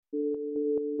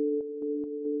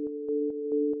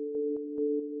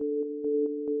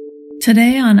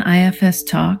Today on IFS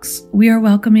Talks, we are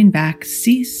welcoming back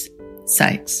Cease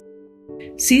Sykes.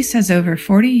 Cease has over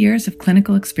 40 years of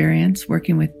clinical experience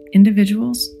working with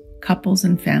individuals, couples,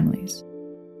 and families,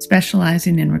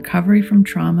 specializing in recovery from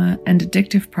trauma and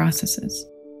addictive processes.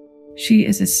 She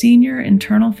is a senior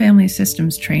internal family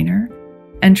systems trainer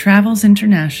and travels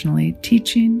internationally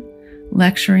teaching,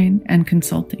 lecturing, and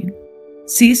consulting.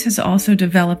 Cease has also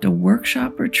developed a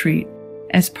workshop retreat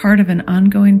as part of an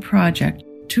ongoing project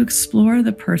to explore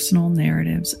the personal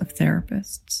narratives of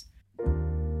therapists.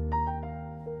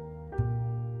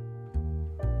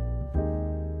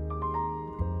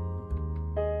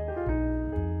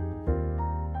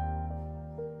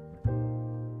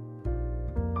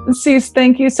 Cease,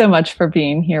 thank you so much for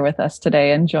being here with us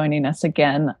today and joining us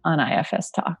again on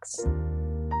IFS Talks.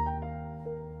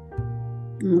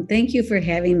 Well, thank you for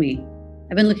having me.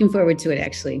 I've been looking forward to it,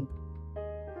 actually.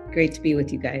 Great to be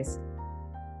with you guys.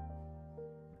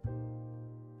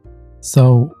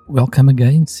 So, welcome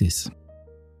again, Sis.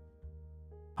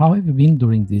 How have you been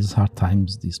during these hard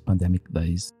times, these pandemic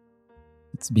days?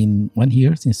 It's been 1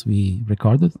 year since we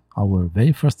recorded our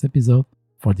very first episode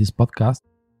for this podcast.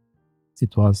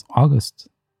 It was August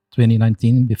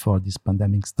 2019 before this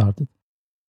pandemic started.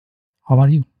 How are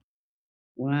you?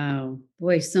 Wow.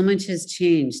 Boy, so much has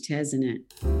changed, hasn't it?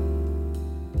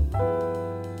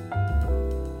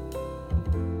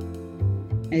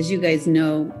 As you guys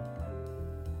know,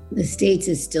 the States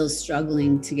is still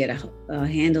struggling to get a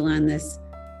handle on this.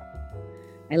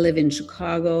 I live in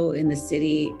Chicago, in the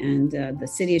city, and the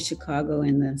city of Chicago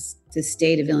and the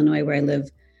state of Illinois, where I live,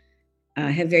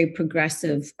 have very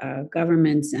progressive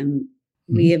governments, and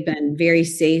we have been very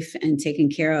safe and taken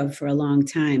care of for a long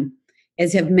time,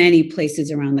 as have many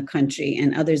places around the country,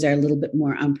 and others are a little bit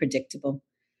more unpredictable.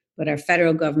 But our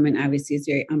federal government obviously is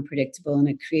very unpredictable, and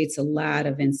it creates a lot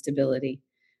of instability.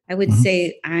 I would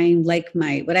say I'm like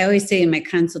what I always say in my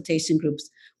consultation groups,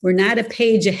 we're not a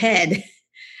page ahead,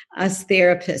 us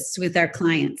therapists, with our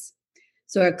clients.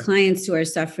 So our clients who are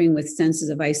suffering with senses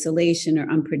of isolation or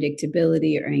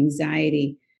unpredictability or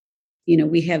anxiety,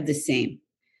 we have the same.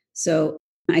 So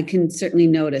I can certainly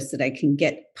notice that I can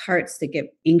get parts that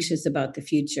get anxious about the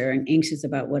future and anxious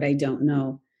about what I don't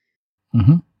know.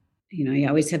 I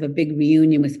always have a big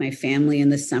reunion with my family in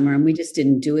the summer, and we just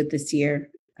didn't do it this year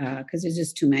because there's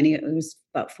just too many. It was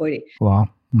about 40. Wow.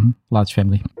 Large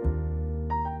family.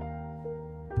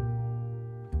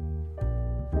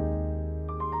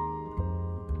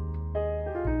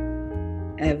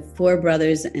 I have 4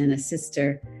 brothers and a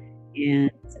sister,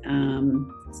 and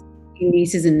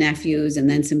nieces and nephews, and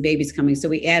then some babies coming. So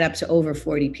we add up to over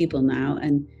 40 people now,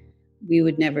 and we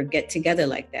would never get together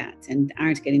like that and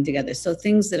aren't getting together. So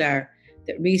things that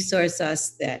resource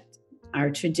us, that are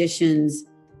traditions,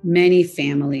 many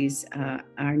families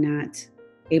are not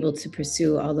able to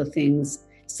pursue all the things.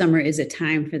 Summer is a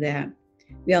time for that.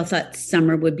 We all thought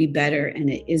summer would be better, and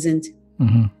it isn't.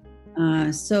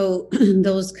 So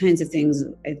those kinds of things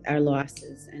are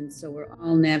losses. And so we're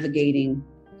all navigating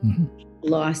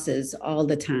losses all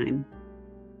the time.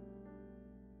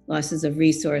 Losses of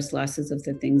resource, losses of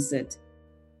the things that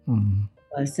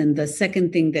us. And the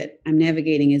second thing that I'm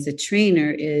navigating as a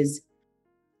trainer is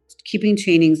keeping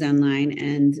trainings online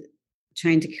and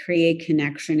trying to create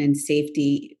connection and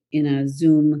safety in a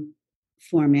Zoom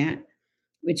format,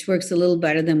 which works a little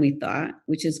better than we thought,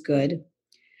 which is good.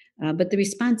 But the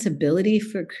responsibility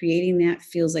for creating that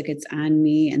feels like it's on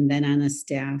me and then on the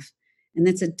staff. And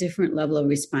that's a different level of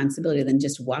responsibility than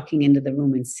just walking into the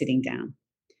room and sitting down.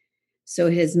 So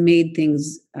it has made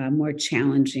things more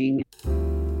challenging.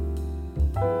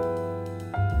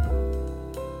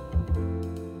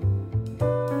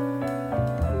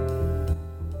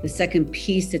 The second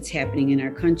piece that's happening in our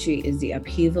country is the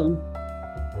upheaval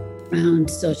around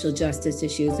social justice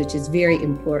issues, which is very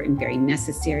important, very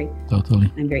necessary.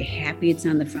 Totally. I'm very happy it's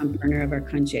on the front burner of our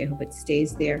country. I hope it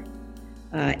stays there.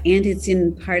 And it's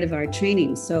in part of our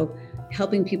training. So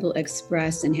helping people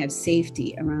express and have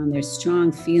safety around their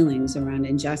strong feelings around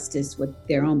injustice, with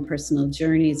their own personal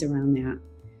journeys around that,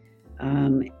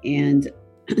 and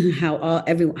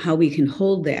how we can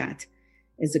hold that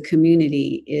as a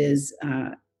community is,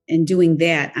 and doing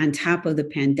that on top of the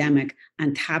pandemic,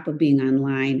 on top of being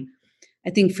online. I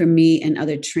think for me and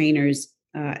other trainers,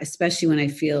 especially when I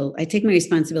take my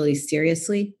responsibility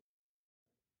seriously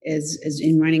as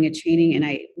in running a training, and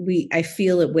I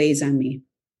feel it weighs on me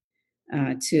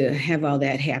to have all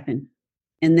that happen.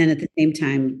 And then at the same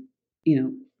time,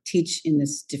 teach in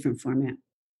this different format.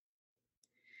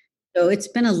 So it's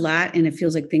been a lot, and it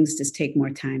feels like things just take more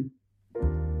time.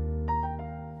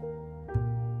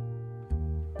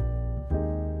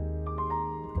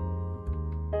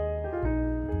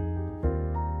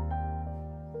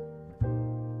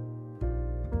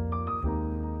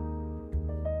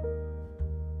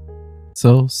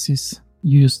 So, Sis,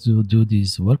 you used to do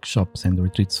these workshops and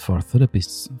retreats for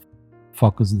therapists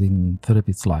focused in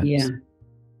therapists' Yeah. lives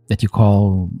that you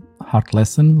call Heart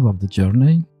Lessons of the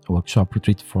Journey, a workshop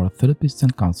retreat for therapists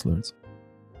and counselors.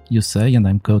 You say, and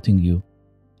I'm quoting you,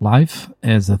 life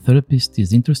as a therapist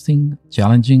is interesting,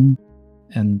 challenging,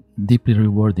 and deeply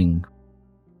rewarding.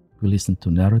 We listen to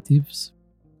narratives,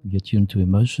 we attune to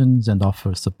emotions, and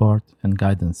offer support and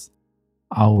guidance.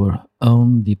 Our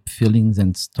own deep feelings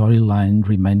and storyline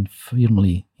remain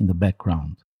firmly in the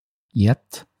background.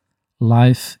 Yet,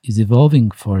 life is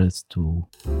evolving for us too.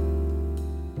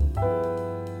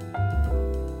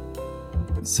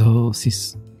 So,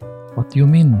 Sis, what do you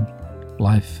mean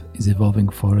life is evolving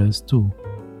for us too?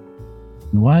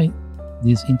 And why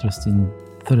this interest in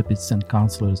therapists and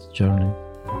counselors' journey?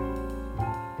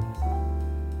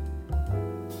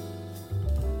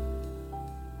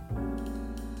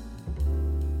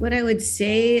 What I would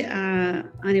say,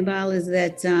 Anibal, is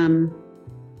that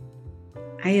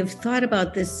I have thought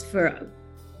about this for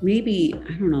maybe,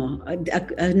 I don't know,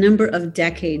 a number of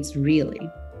decades, really.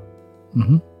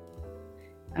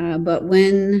 But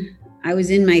when I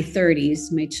was in my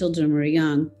 30s, my children were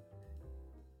young,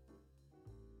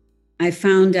 I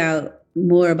found out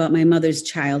more about my mother's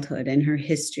childhood and her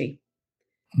history.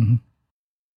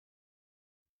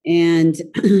 And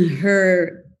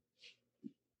her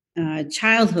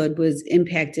childhood was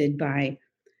impacted by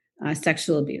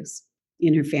sexual abuse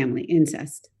in her family,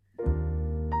 incest.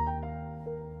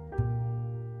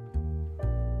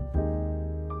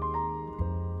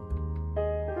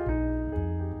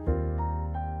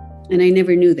 And I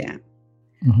never knew that.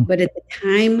 But at the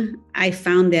time I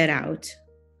found that out,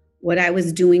 what I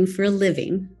was doing for a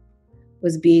living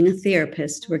was being a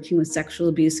therapist working with sexual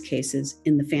abuse cases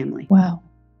in the family. Wow.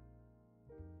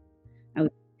 I was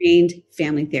a trained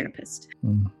family therapist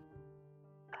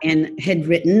and had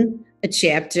written a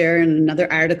chapter and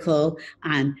another article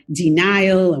on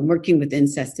denial and working with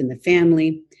incest in the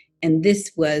family. And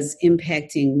this was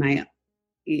impacting my,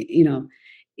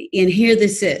 and here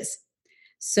this is.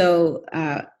 So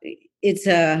it's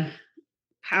a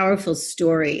powerful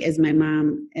story, as my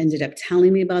mom ended up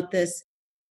telling me about this.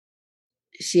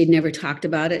 She had never talked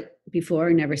about it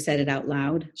before, never said it out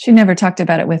loud. She never talked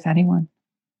about it with anyone.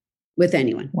 With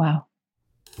anyone. Wow.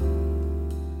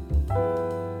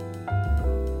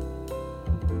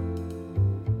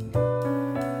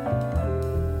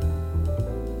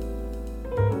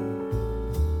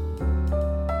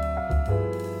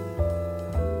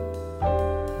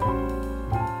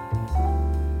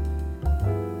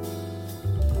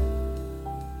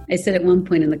 I said at one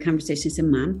point in the conversation, I said,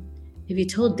 Mom, have you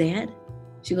told Dad?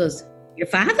 She goes, your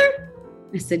father?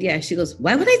 I said, yeah. She goes,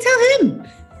 why would I tell him?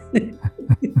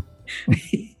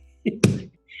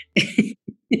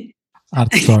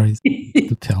 Art stories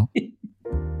to tell.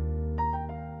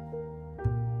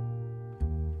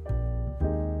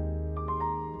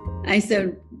 I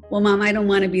said, well, Mom, I don't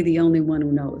want to be the only one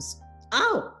who knows.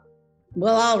 Oh,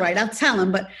 well, all right, I'll tell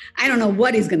him, but I don't know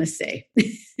what he's going to say.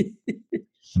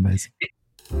 Amazing.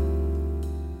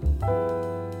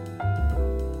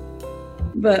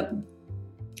 But,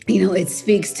 it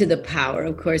speaks to the power,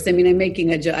 of course. I mean, I'm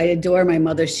making I adore my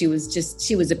mother. She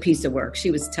was a piece of work. She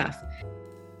was tough.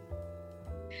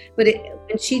 But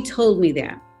when she told me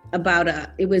that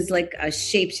it was like a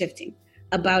shape-shifting,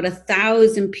 about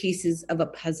 1,000 pieces of a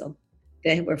puzzle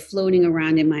that were floating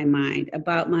around in my mind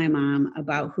about my mom,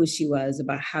 about who she was,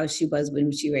 about how she was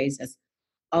when she raised us,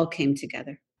 all came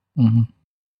together.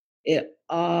 It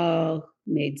all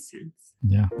made sense.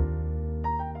 Yeah.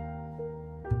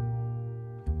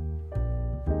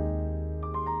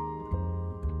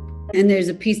 And there's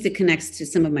a piece that connects to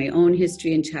some of my own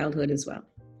history and childhood as well.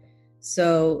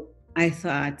 So I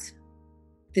thought,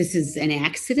 this is an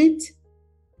accident?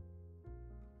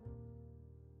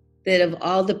 That of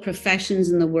all the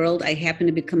professions in the world, I happen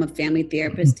to become a family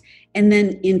therapist. And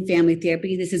then in family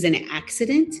therapy, this is an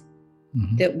accident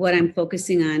that what I'm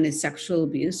focusing on is sexual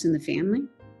abuse in the family.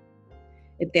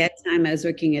 At that time, I was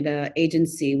working at an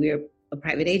agency. We were a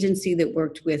private agency that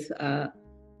worked with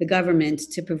the government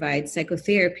to provide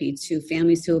psychotherapy to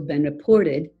families who have been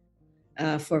reported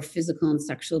for physical and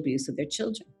sexual abuse of their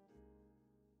children.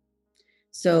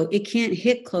 So it can't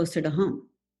hit closer to home.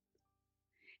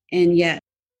 And yet,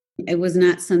 it was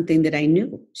not something that I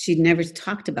knew. She'd never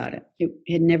talked about it. It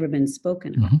had never been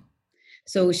spoken of.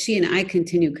 So she and I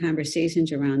continued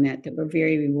conversations around that were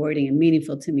very rewarding and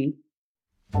meaningful to me.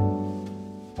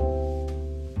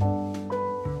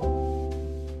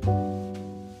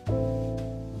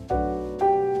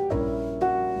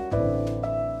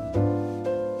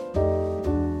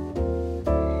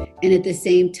 And And at the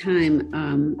same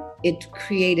time, it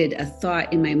created a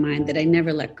thought in my mind that I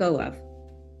never let go of.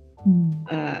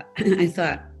 I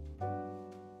thought,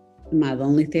 am I the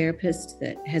only therapist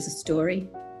that has a story?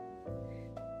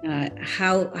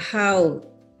 How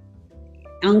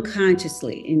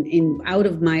unconsciously, in out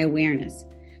of my awareness,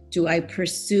 do I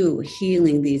pursue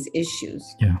healing these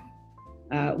issues?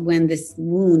 When this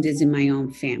wound is in my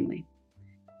own family.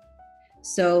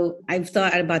 So I've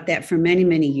thought about that for many,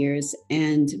 many years.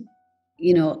 And,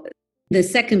 the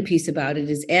second piece about it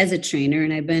is, as a trainer,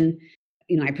 and I've been,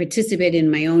 I participated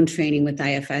in my own training with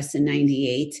IFS in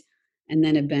 98, and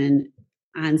then have been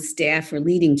on staff or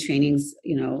leading trainings,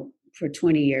 for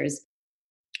 20 years.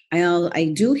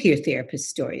 I do hear therapist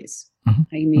stories. Mm-hmm.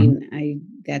 I mean,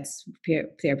 that's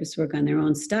therapists work on their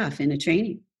own stuff in a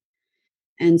training.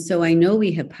 And so I know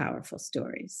we have powerful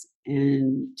stories,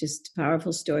 and just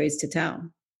powerful stories to tell.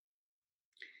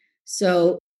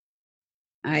 So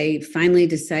I finally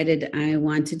decided I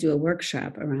want to do a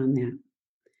workshop around that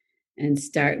and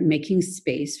start making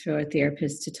space for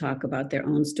therapists to talk about their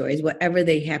own stories, whatever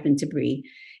they happen to be,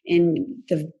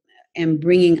 and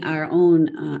bringing our own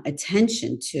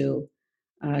attention to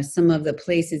some of the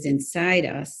places inside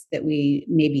us that we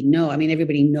maybe know. I mean,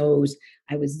 everybody knows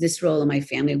I was this role in my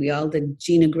family. We all did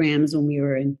genograms when we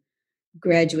were in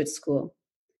graduate school.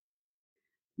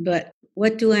 But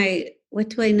what do I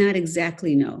not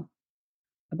exactly know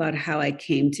about how I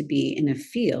came to be in a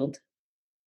field,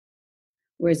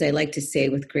 or as I like to say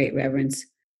with great reverence,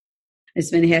 I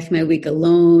spend half my week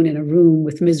alone in a room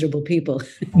with miserable people.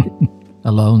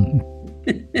 Alone.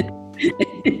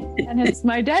 And it's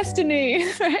my destiny,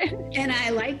 right? And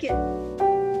I like it.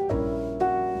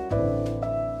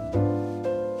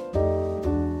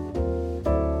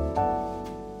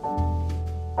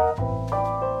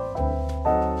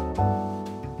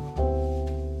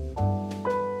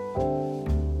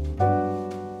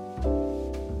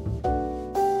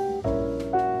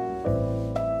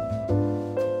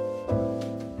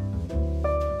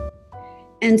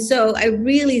 And so I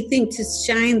really think to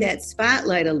shine that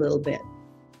spotlight a little bit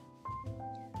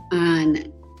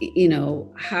on,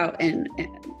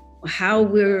 how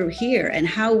we're here and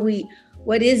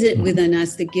what is it within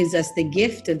us that gives us the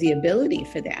gift of the ability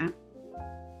for that?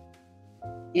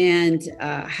 And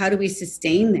how do we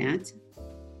sustain that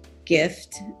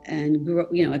gift and grow,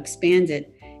 expand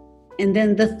it? And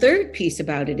then the third piece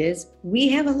about it is we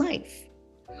have a life.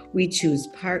 We choose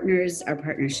partners, our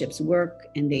partnerships work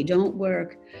and they don't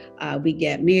work. We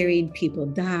get married, people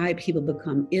die, people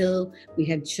become ill. We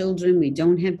have children, we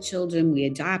don't have children. We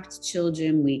adopt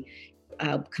children, we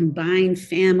combine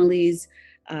families.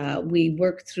 We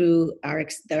work through our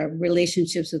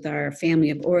relationships with our family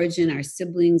of origin, our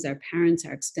siblings, our parents,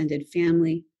 our extended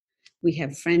family. We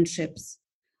have friendships.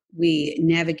 We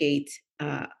navigate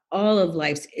all of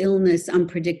life's illness,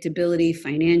 unpredictability,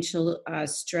 financial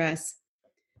stress.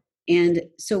 And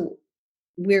so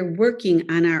we're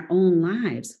working on our own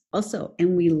lives also,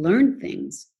 and we learn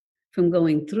things from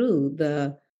going through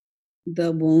the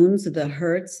wounds, the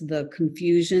hurts, the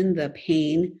confusion, the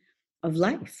pain of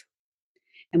life.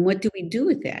 And what do we do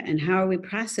with that? And how are we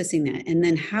processing that? And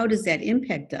then how does that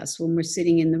impact us when we're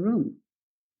sitting in the room?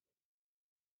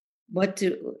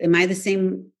 Am I the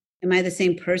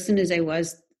same person as I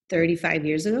was 35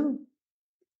 years ago?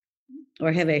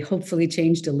 Or have I hopefully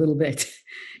changed a little bit?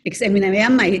 I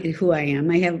am who I am.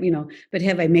 I have, but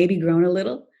have I maybe grown a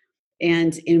little?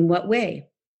 And in what way?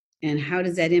 And how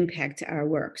does that impact our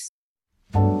works?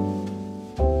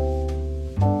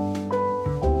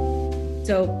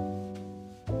 So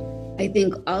I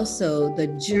think also the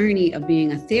journey of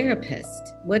being a therapist,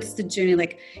 what's the journey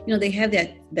like? They have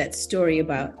that story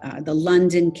about the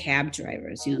London cab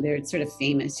drivers. They're sort of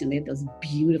famous. They have those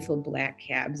beautiful black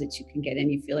cabs that you can get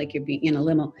in. You feel like you're being in a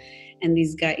limo. And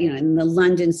these guys, and the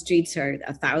London streets are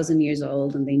 1,000 years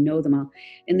old and they know them all.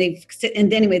 And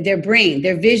anyway, their brain,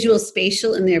 their visual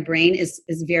spatial in their brain is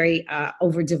very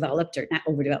overdeveloped, or not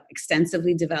overdeveloped,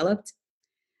 extensively developed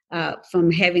from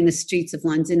having the streets of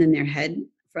London in their head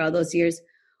for all those years.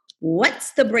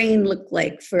 What's the brain look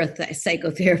like for a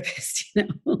psychotherapist?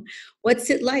 What's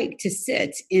it like to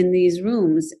sit in these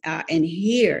rooms and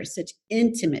hear such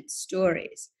intimate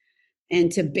stories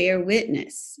and to bear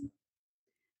witness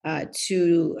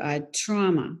to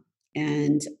trauma,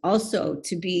 and also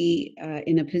to be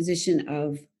in a position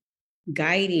of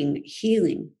guiding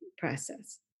healing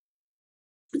process?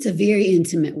 It's a very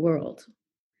intimate world.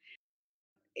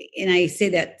 And I say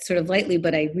that sort of lightly,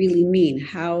 but I really mean,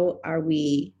 how are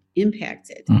we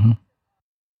impacted? Mm-hmm.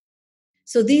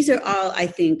 So these are all, I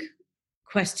think,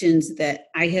 questions that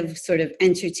I have sort of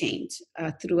entertained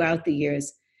throughout the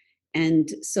years. And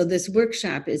so this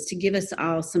workshop is to give us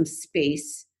all some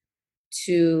space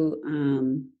to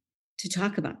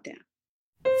talk about that.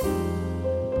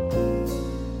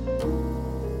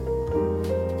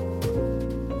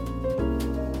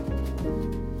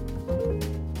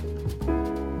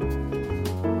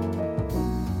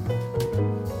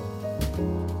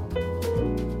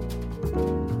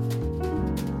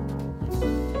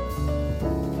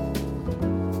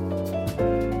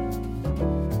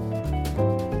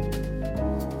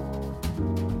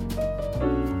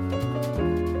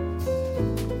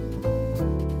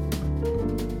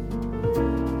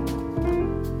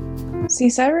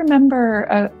 Sis, I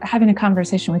remember having a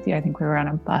conversation with you. I think we were on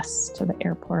a bus to the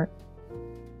airport,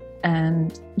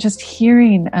 and just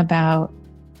hearing about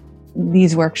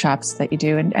these workshops that you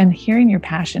do and hearing your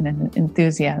passion and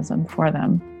enthusiasm for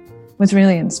them was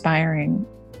really inspiring.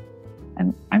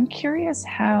 And I'm curious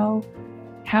how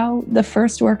the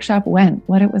first workshop went,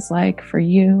 what it was like for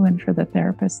you and for the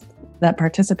therapists that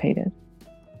participated.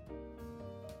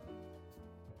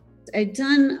 I'd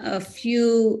done a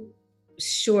few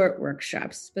short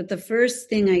workshops, but the first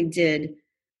thing I did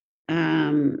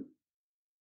of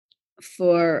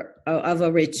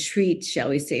a retreat, shall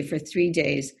we say, for 3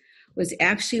 days was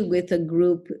actually with a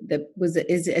group that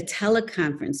is a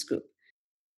teleconference group.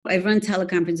 I've run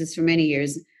teleconferences for many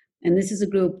years, and this is a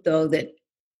group, though, that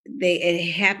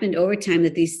it happened over time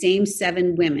that these same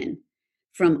 7 women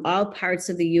from all parts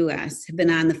of the U.S. have been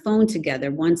on the phone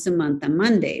together once a month on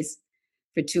Mondays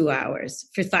for 2 hours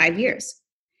for 5 years.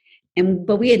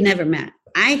 But we had never met.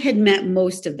 I had met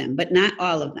most of them, but not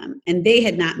all of them. And they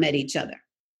had not met each other.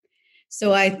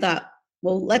 So I thought,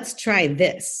 well, let's try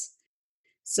this.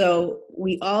 So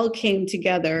we all came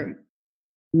together,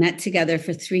 met together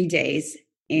for 3 days.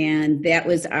 And that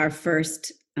was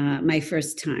my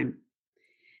first time.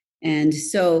 And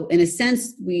so in a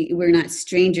sense, we're not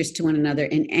strangers to one another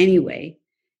in any way.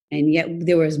 And yet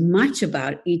there was much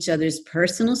about each other's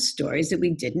personal stories that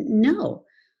we didn't know.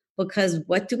 Because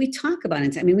what do we talk about?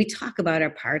 I mean, we talk about our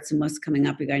parts and what's coming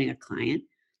up regarding a client,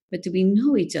 but do we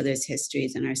know each other's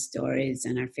histories and our stories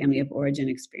and our family of origin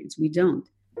experience? We don't.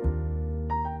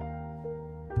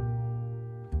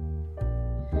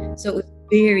 So it was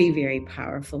very, very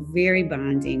powerful, very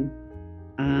bonding,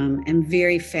 and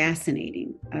very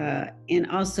fascinating. And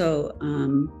also,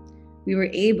 we were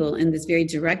able, in this very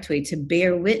direct way, to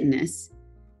bear witness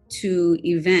to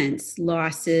events,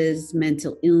 losses,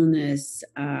 mental illness,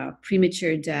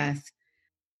 premature death,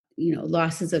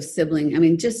 losses of sibling. I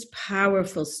mean, just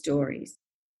powerful stories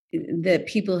that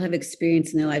people have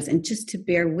experienced in their lives, and just to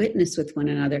bear witness with one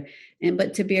another,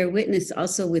 but to bear witness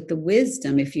also with the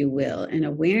wisdom, if you will, and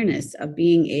awareness of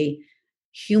being a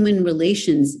human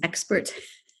relations expert,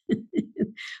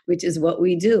 which is what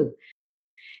we do.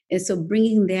 And so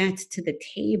bringing that to the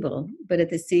table, but at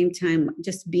the same time,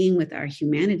 just being with our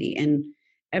humanity, and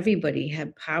everybody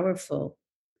had powerful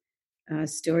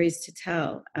stories to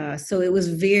tell. So it was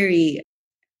very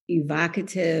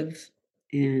evocative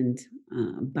and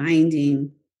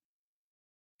binding.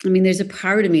 I mean, there's a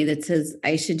part of me that says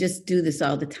I should just do this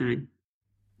all the time.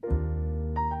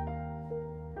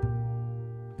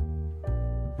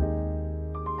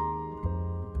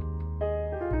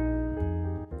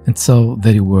 And so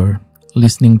there you were,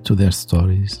 listening to their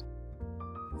stories,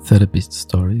 therapist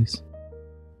stories.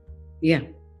 Yeah.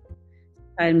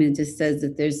 I mean, it just says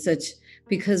that there's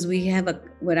because we have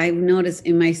what I've noticed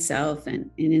in myself and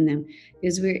in them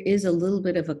is there is a little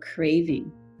bit of a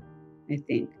craving, I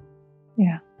think.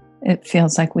 Yeah. It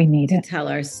feels like we need to tell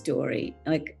our story.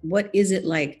 Like, what is it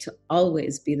like to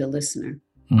always be the listener?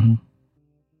 Mm-hmm.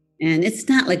 And it's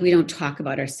not like we don't talk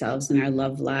about ourselves and our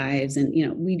love lives, and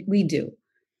we do.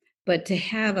 But to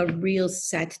have a real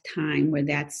set time where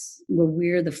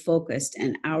we're the focused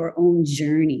and our own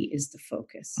journey is the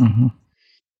focus. Mm-hmm.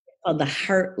 Called the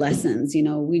heart lessons,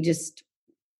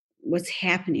 what's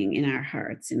happening in our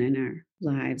hearts and in our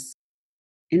lives.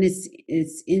 And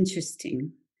it's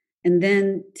interesting. And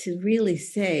then to really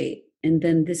say, and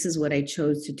then this is what I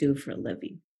chose to do for a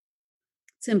living.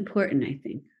 It's important, I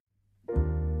think.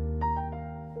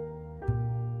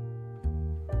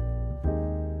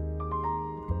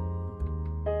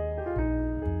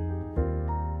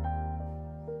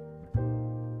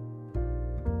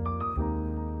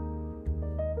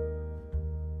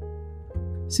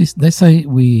 Sis, they say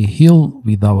we heal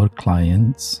with our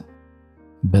clients,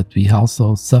 but we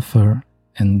also suffer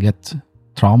and get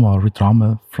trauma or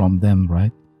re-trauma from them,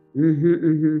 right? Mm-hmm,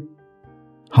 mm-hmm.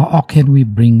 How can we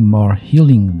bring more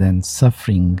healing than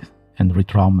suffering and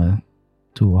re-trauma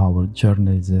to our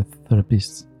journey as a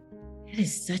therapist? That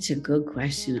is such a good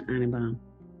question, Annabelle.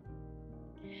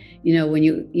 You know, when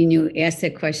you ask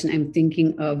that question, I'm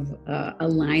thinking of a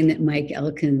line that Mike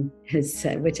Elkin has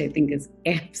said, which I think is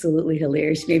absolutely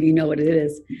hilarious. Maybe you know what it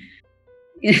is.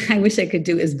 I wish I could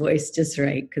do his voice just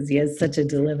right because he has such a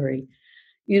delivery.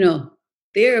 You know,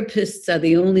 therapists are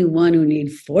the only one who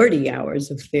need 40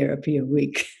 hours of therapy a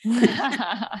week.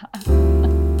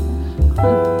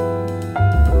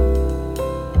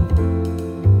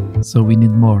 So we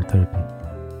need more therapy.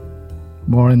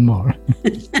 More and more.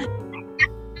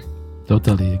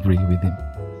 Totally agree with him.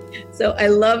 So I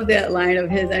love that line of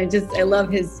his. I love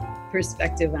his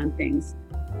perspective on things.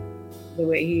 The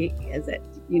way he has that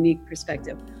unique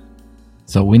perspective.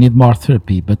 So we need more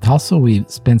therapy, but also we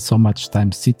spend so much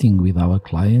time sitting with our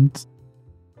clients.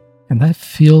 And I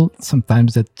feel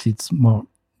sometimes that it's more,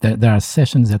 there are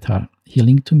sessions that are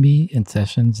healing to me and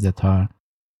sessions that are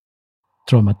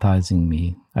traumatizing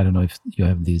me. I don't know if you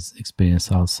have this experience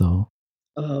also.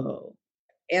 Oh,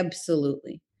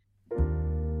 absolutely.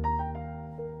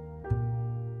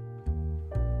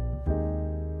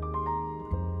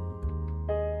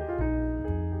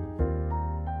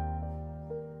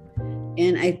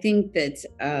 And I think that,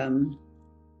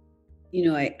 you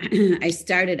know, I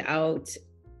started out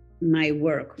my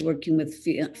working with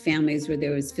families where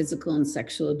there was physical and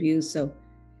sexual abuse. So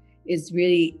it's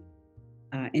really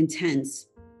intense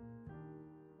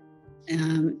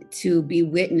to be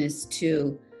witness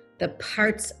to the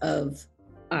parts of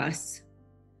us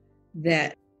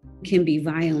that can be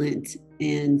violent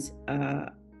and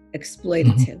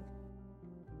exploitative,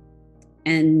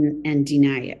 and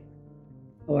deny it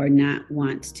or not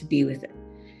want to be with it.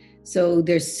 So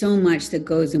there's so much that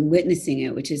goes in witnessing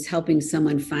it, which is helping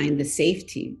someone find the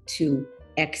safety to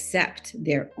accept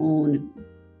their own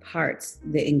parts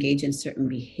that engage in certain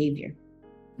behavior.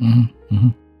 Mm-hmm. Mm-hmm.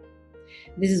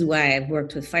 This is why I've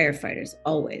worked with firefighters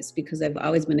always, because I've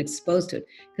always been exposed to it.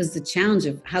 Because the challenge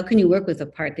of how can you work with a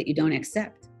part that you don't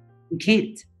accept? You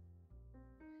can't.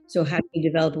 So how do you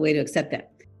develop a way to accept that?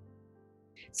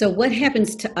 So what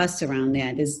happens to us around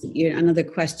that is another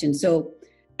question. So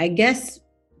I guess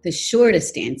the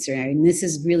shortest answer, and this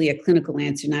is really a clinical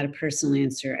answer, not a personal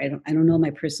answer. I don't know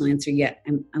my personal answer yet.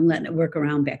 I'm letting it work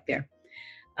around back there.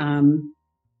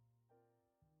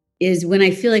 Is when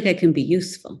I feel like I can be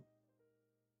useful.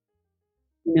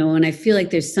 You know, when I feel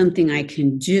like there's something I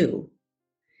can do.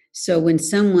 So when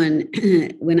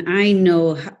I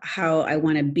know how I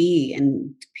want to be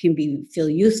and feel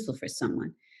useful for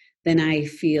someone, then I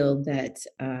feel that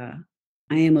I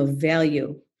am of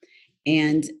value.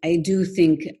 And I do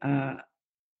think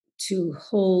to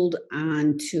hold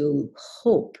on to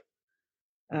hope.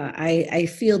 I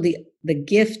feel the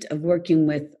gift of working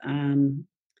with,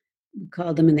 we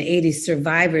called them in the 80s,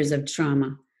 survivors of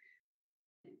trauma.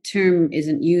 Term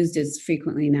isn't used as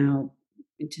frequently now,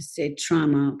 just say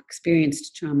trauma,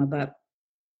 experienced trauma, but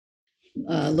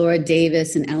Laura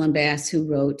Davis and Ellen Bass, who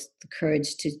wrote The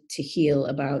Courage to Heal,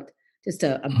 about just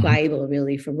a Bible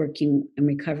really for working and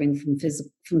recovering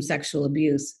from sexual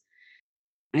abuse.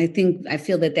 I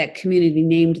feel that community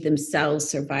named themselves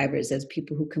survivors as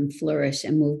people who can flourish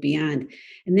and move beyond.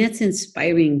 And that's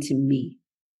inspiring to me.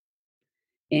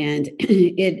 And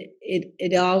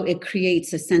it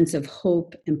creates a sense of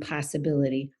hope and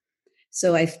possibility.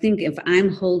 So I think if I'm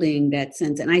holding that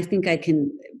sense, and I think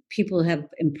people have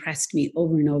impressed me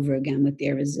over and over again with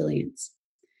their resilience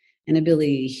and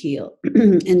ability to heal.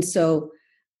 And so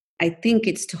I think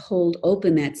it's to hold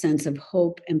open that sense of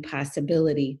hope and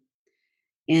possibility,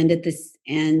 and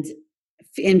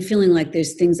and feeling like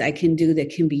there's things I can do that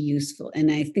can be useful. And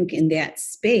I think in that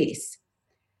space,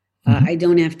 I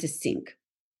don't have to sink.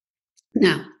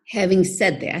 Now, having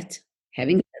said that,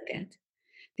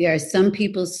 there are some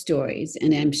people's stories,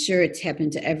 and I'm sure it's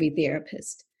happened to every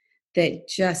therapist, that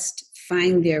just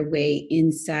find their way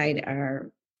inside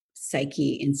our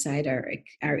psyche, inside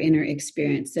our inner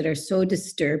experience, that are so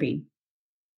disturbing,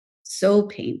 so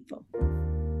painful.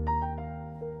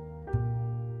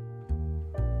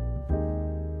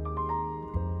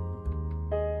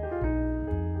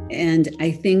 And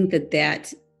I think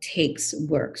that takes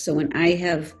work. So when I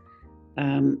have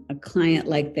a client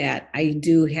like that, I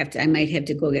might have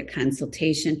to go get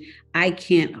consultation.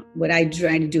 What I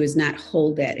try to do is not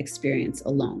hold that experience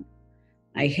alone.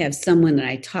 I have someone that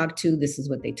I talk to. This is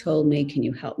what they told me. Can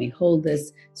you help me hold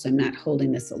this? So I'm not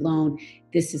holding this alone.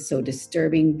 This is so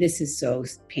disturbing. This is so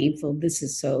painful.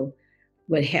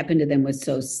 What happened to them was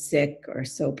so sick or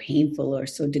so painful or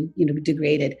so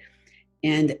degraded.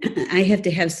 And I have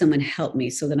to have someone help me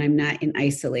so that I'm not in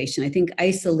isolation. I think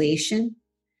isolation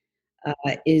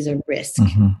is a risk,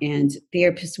 and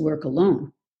therapists work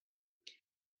alone.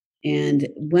 And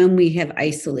when we have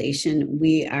isolation,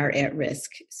 we are at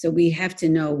risk. So we have to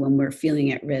know when we're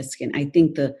feeling at risk. And I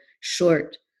think the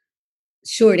short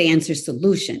answer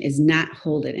solution is not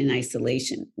hold it in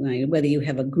isolation, whether you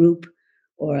have a group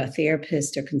or a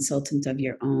therapist or consultant of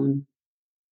your own,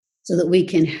 so that we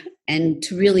can, and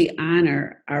to really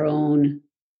honor our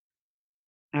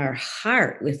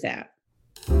heart with that.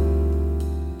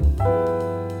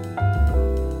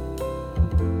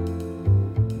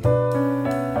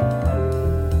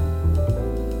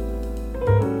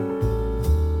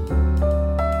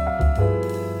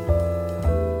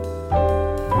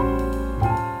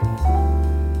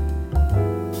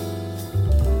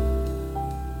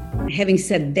 Having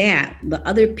said that, the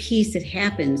other piece that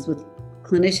happens with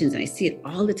clinicians, and I see it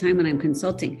all the time when I'm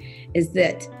consulting, is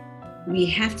that we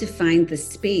have to find the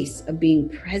space of being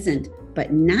present,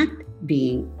 but not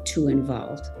being too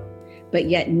involved, but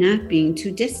yet not being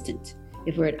too distant.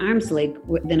 If we're at arm's length,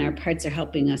 then our parts are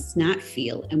helping us not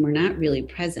feel, and we're not really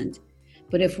present.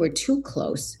 But if we're too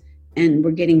close and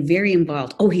we're getting very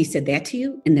involved, oh, he said that to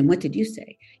you? And then what did you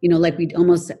say? Like we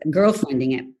almost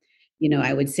girlfriending it.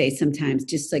 I would say sometimes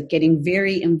just like getting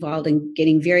very involved and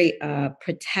getting very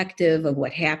protective of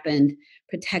what happened,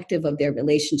 protective of their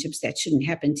relationships that shouldn't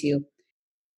happen to you,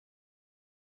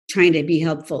 trying to be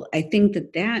helpful. I think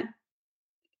that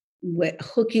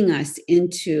hooking us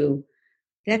into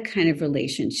that kind of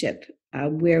relationship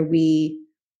where we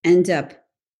end up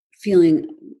feeling,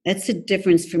 that's the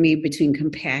difference for me between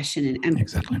compassion and empathy.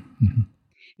 Exactly. Mm-hmm.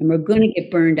 And we're going to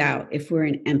get burned out if we're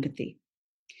in empathy.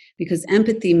 Because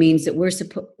empathy means that we're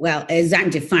well, as I'm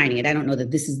defining it, I don't know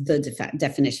that this is the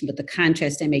definition, but the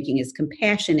contrast I'm making is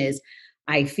compassion is,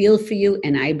 I feel for you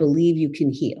and I believe you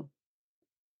can heal.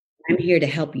 I'm here to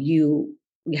help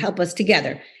us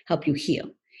together, help you heal.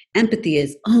 Empathy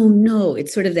is, oh no,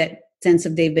 it's sort of that sense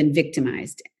of they've been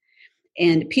victimized.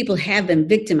 And people have been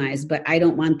victimized, but I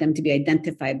don't want them to be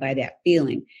identified by that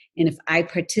feeling. And if I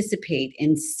participate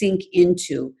and sink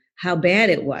into how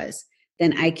bad it was,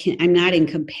 then I'm not in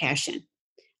compassion.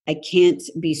 I can't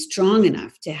be strong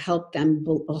enough to help them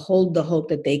hold the hope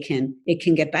that it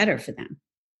can get better for them.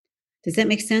 Does that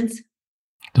make sense?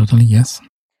 Totally, yes.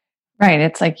 Right.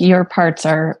 It's like your parts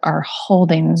are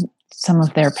holding some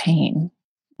of their pain,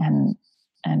 and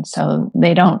so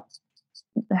they don't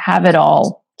have it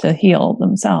all to heal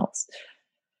themselves.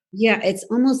 Yeah, it's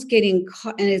almost getting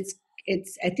caught, and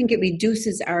it's I think it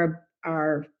reduces our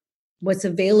what's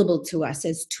available to us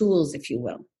as tools, if you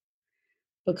will,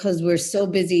 because we're so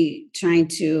busy trying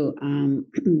to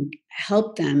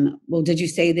help them. Well, did you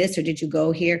say this or did you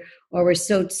go here? Or we're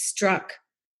so struck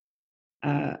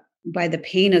by the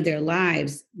pain of their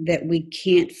lives that we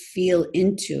can't feel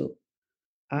into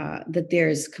that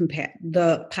there's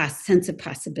the sense of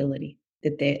possibility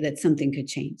that something could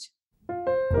change.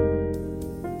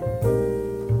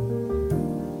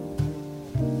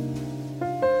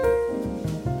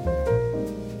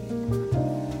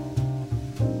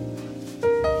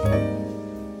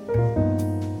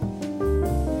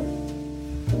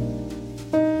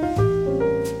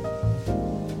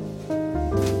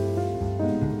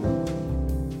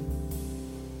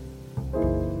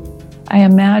 I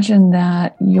imagine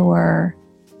that your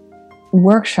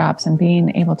workshops and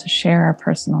being able to share our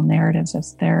personal narratives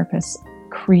as therapists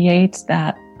creates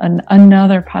that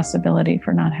another possibility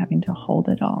for not having to hold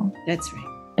it all. That's right.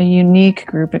 A unique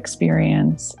group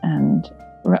experience and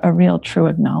a real true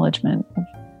acknowledgement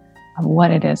of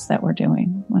what it is that we're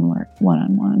doing when we're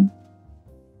one-on-one.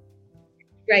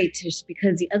 Right, Tish,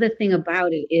 because the other thing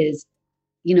about it is,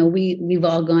 we've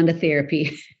all gone to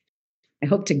therapy. I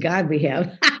hope to God we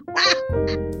have.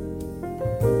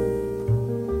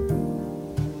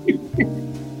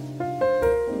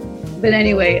 But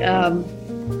anyway,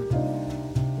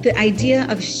 the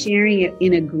idea of sharing it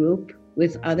in a group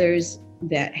with others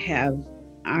that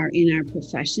are in our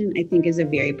profession, I think is a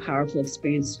very powerful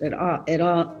experience at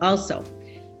all also,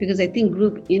 because I think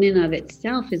group in and of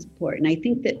itself is important. I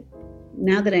think that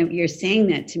now that you're saying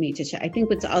that to me, Tisha, I think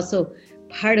what's also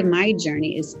part of my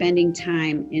journey is spending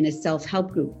time in a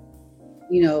self-help group.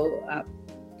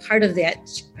 Part of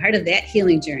that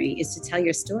healing journey is to tell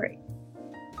your story.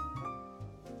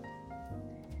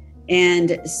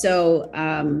 And so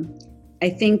I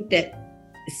think that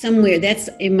somewhere that's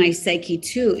in my psyche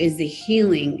too, is the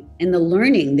healing and the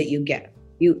learning that you get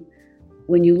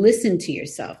when you listen to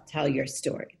yourself tell your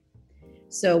story.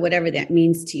 So whatever that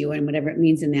means to you and whatever it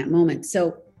means in that moment.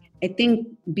 So I think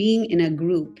being in a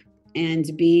group and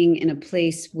being in a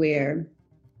place where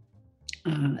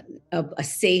a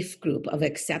safe group of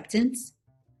acceptance,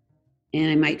 and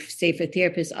I might say for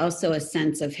therapists also a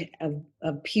sense of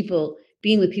people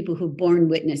being with people who've borne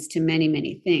witness to many,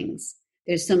 many things.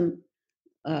 There's some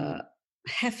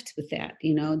heft with that,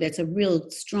 that's a real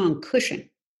strong cushion.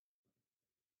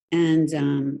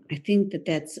 And I think that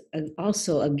that's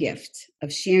also a gift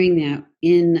of sharing that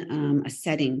in a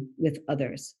setting with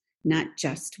others, not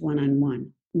just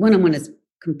one-on-one. One-on-one is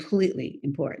completely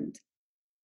important.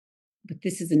 But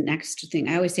this is an extra thing.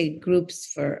 I always say groups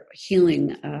for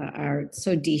healing are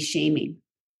so de-shaming.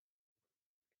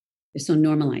 They're so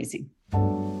normalizing.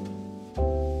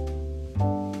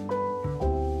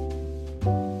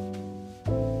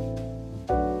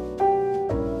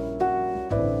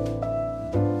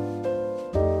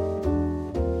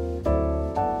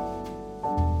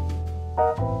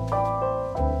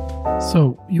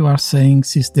 So you are saying,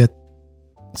 Sis, that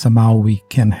somehow we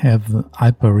can have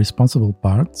hyper-responsible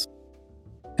parts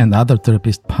and other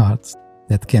therapist parts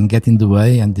that can get in the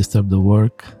way and disturb the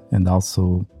work and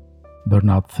also burn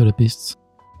out therapists.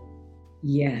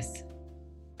 Yes.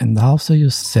 And also you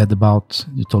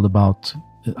told about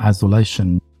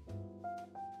isolation.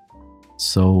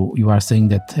 So you are saying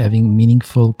that having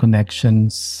meaningful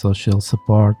connections, social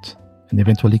support, and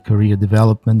eventually career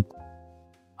development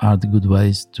are the good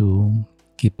ways to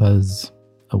keep us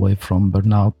away from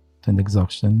burnout and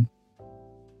exhaustion.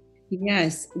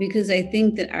 Yes, because I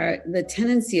think that the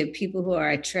tendency of people who are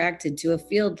attracted to a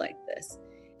field like this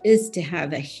is to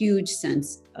have a huge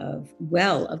sense of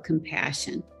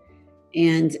compassion.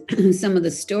 And some of the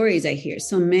stories I hear,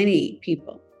 so many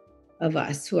people of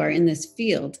us who are in this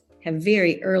field have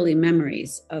very early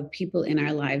memories of people in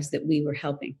our lives that we were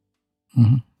helping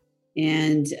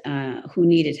and who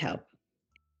needed help.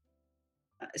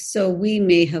 So we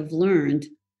may have learned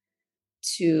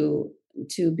to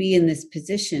be in this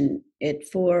position at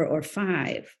 4 or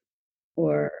 5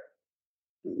 or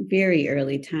very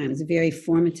early times, very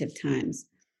formative times.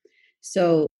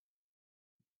 So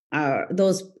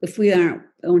if we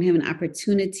don't have an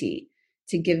opportunity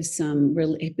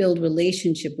to build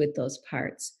relationship with those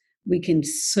parts, we can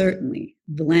certainly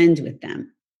blend with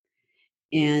them.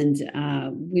 And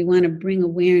we want to bring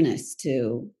awareness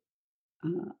to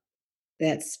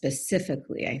that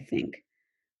specifically, I think.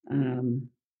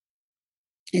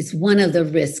 It's one of the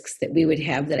risks that we would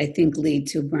have that I think lead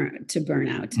to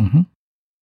burnout. Mm-hmm.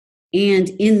 And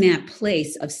in that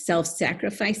place of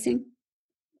self-sacrificing,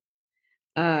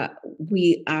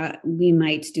 we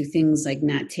might do things like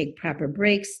not take proper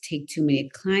breaks, take too many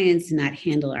clients, not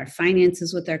handle our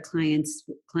finances with our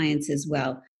clients as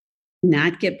well,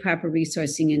 not get proper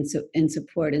resourcing and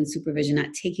support and supervision,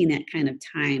 not taking that kind of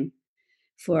time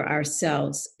for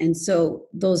ourselves. And so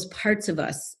those parts of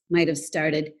us might have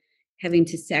started having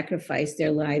to sacrifice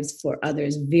their lives for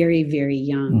others very, very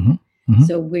young. Mm-hmm. Mm-hmm.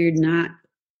 So we're not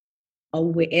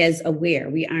as aware.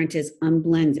 We aren't as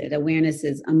unblended. Awareness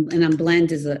is, and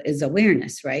unblend is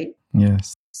awareness, right?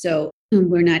 Yes. So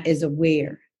we're not as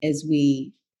aware as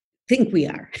we think we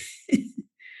are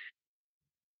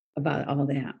about all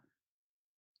that.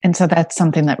 And so that's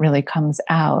something that really comes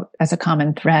out as a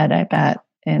common thread, I bet,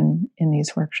 in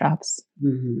these workshops.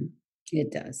 Mm-hmm.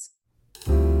 It does.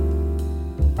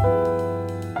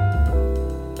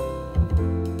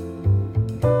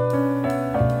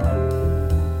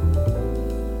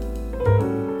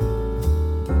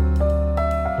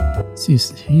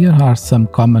 Sis, here are some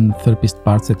common therapist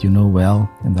parts that you know well,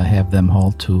 and I have them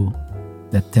all too,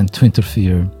 that tend to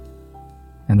interfere,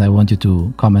 and I want you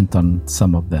to comment on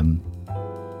some of them.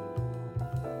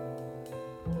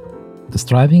 The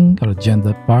striving or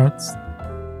agenda parts,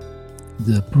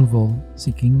 the approval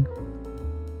seeking,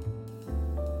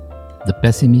 the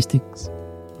pessimistics,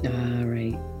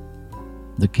 Right.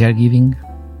 the caregiving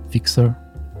fixer,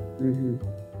 Mm-hmm.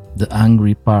 the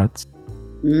angry parts,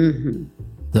 Mm-hmm.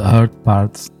 the hurt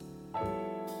parts,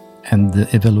 and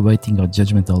the evaluating or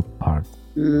judgmental part.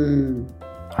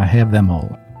 I have them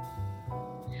all.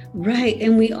 Right.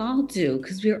 And we all do,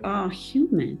 because we're all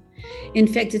human. In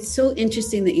fact, it's so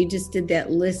interesting that you just did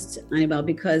that list, Anibal,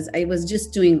 because I was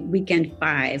just doing weekend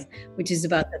 5, which is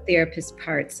about the therapist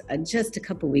parts, just a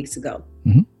couple weeks ago.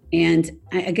 Mm-hmm. And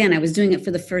I was doing it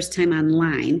for the first time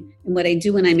online. And what I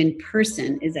do when I'm in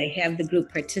person is I have the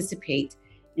group participate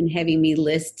in having me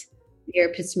list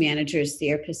therapist managers,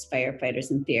 therapist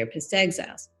firefighters, and therapist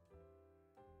exiles.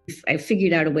 I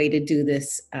figured out a way to do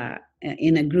this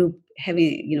in a group,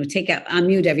 having,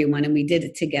 unmute everyone, and we did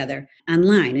it together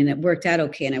online, and it worked out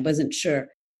okay, and I wasn't sure.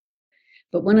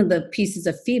 But one of the pieces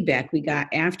of feedback we got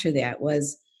after that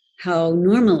was how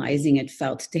normalizing it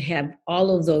felt to have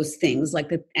all of those things,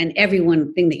 and every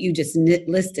one thing that you just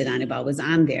listed on about was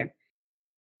on there.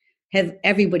 Have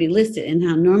everybody listed, and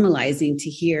how normalizing to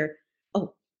hear,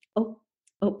 oh,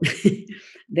 oh,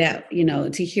 that,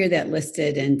 to hear that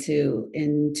listed and to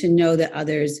know that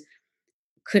others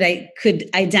could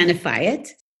identify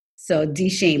it. So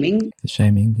de-shaming. The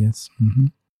shaming, yes. Mm-hmm.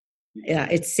 Yeah,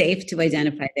 it's safe to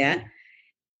identify that,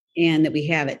 and that we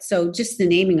have it. So just the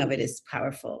naming of it is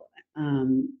powerful,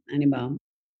 Anibal.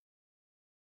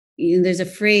 There's a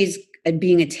phrase,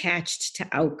 being attached to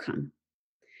outcome.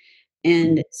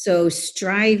 And so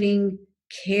striving,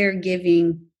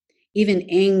 caregiving, even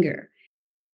anger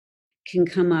can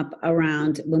come up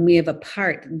around when we have a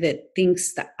part that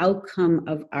thinks the outcome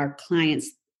of our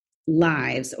clients'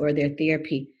 lives or their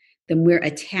therapy, then we're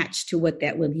attached to what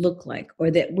that would look like,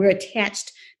 or that we're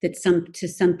attached to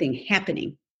something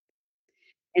happening,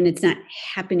 and it's not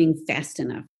happening fast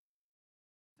enough.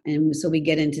 And so we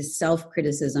get into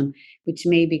self-criticism, which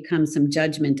may become some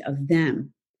judgment of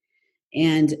them.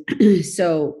 And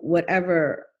so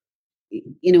whatever,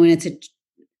 and it's a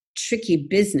tricky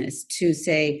business to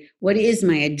say, what is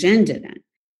my agenda then?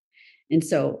 And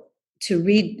so to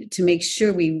make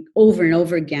sure we over and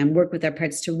over again work with our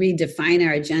parts to redefine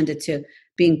our agenda to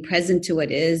being present to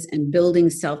what is and building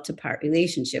self-to-part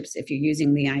relationships, if you're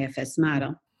using the IFS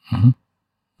model,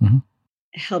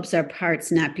 helps our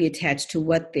parts not be attached to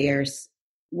what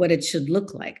it should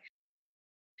look like.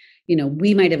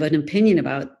 We might have an opinion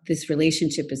about this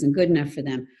relationship isn't good enough for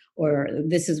them, or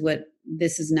this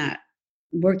is not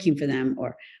working for them,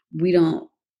 or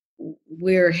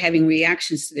we're having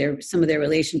reactions to some of their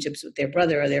relationships with their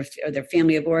brother or their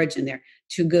family of origin. They're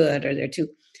too good, or they're too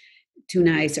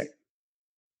nice, or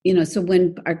so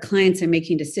when our clients are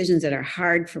making decisions that are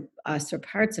hard for us or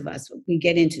parts of us, we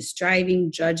get into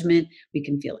striving, judgment, we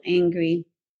can feel angry,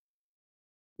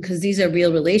 because these are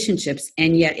real relationships,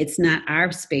 and yet it's not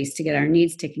our space to get our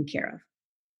needs taken care of.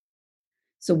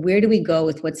 So where do we go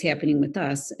with what's happening with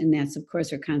us? And that's, of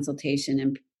course, our consultation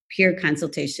and peer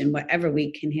consultation, whatever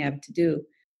we can have to do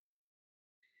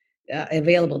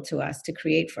available to us to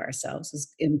create for ourselves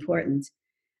is important.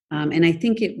 And I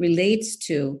think it relates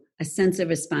to a sense of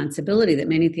responsibility that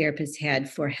many therapists had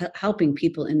for helping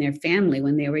people in their family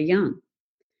when they were young.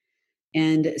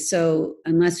 And so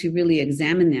unless we really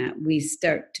examine that, we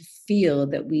start to feel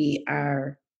that we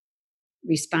are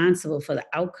responsible for the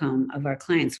outcome of our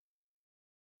clients.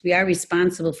 We are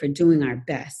responsible for doing our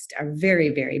best, our very,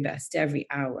 very best every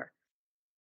hour.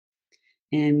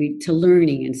 And to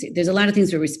learning, and there's a lot of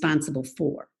things we're responsible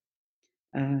for.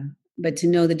 But to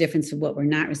know the difference of what we're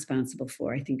not responsible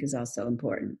for, I think, is also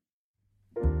important.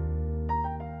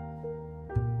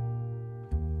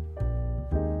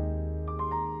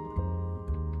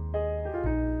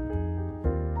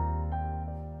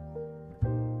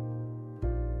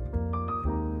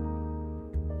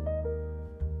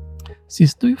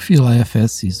 Sis, do you feel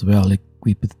IFS is well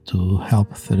equipped to help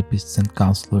therapists and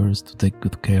counselors to take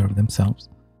good care of themselves?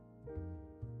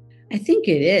 I think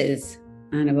it is,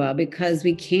 Anibal, because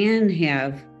we can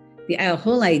have the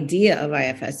whole idea of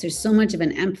IFS. There's so much of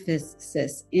an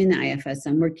emphasis in IFS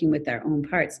on working with our own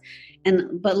parts.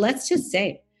 But let's just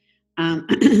say,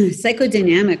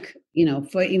 psychodynamic,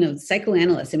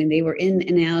 psychoanalysts, they were in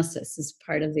analysis as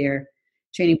part of their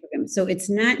training program. So it's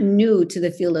not new to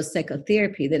the field of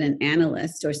psychotherapy that an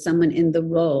analyst or someone in the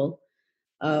role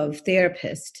of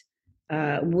therapist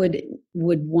would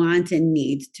want and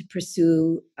need to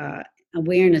pursue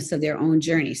awareness of their own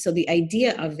journey. So the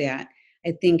idea of that,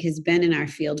 I think, has been in our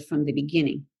field from the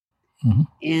beginning. Mm-hmm.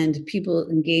 And people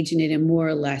engage in it in more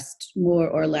or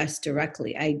less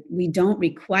directly. We don't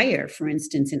require, for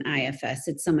instance, an IFS,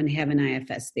 that someone have an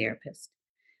IFS therapist.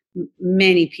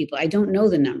 Many people, I don't know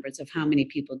the numbers of how many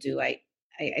people do. I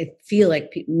feel like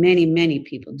many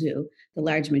people do, the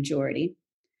large majority.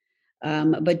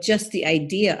 But just the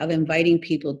idea of inviting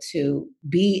people to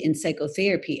be in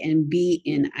psychotherapy and be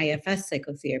in IFS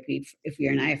psychotherapy, if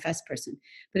you're an IFS person.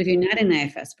 But if you're not an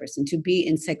IFS person, to be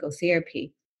in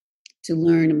psychotherapy, to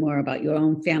learn more about your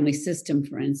own family system,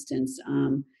 for instance,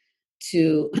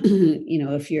 to,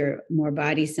 if you're more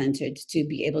body-centered, to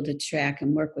be able to track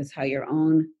and work with how your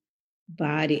own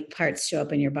body parts show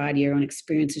up in your body, your own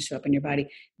experiences show up in your body.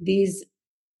 These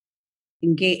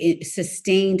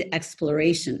sustained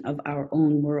exploration of our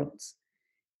own worlds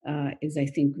is, I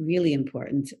think, really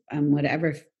important.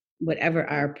 Whatever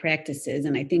our practice is,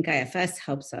 and I think IFS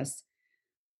helps us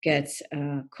get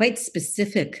quite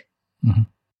specific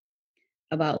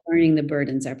about learning the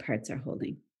burdens our parts are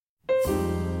holding.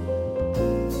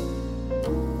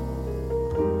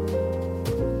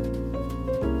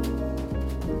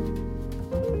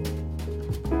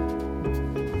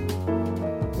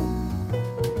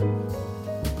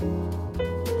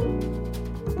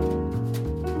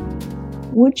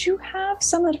 Would you have have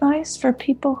some advice for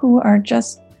people who are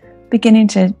just beginning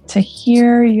to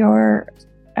hear your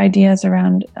ideas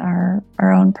around our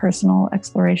own personal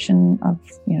exploration of,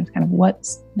 kind of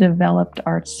what's developed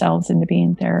ourselves into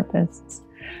being therapists?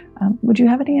 Would you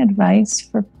have any advice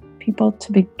for people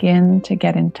to begin to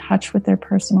get in touch with their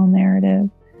personal narrative?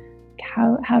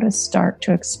 How to start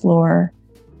to explore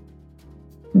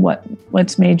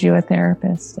what's made you a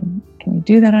therapist, and can you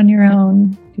do that on your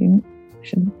own?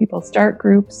 Should people start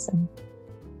groups?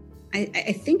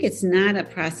 I think it's not a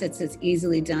process that's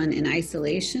easily done in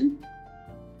isolation.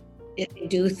 I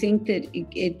do think that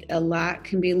a lot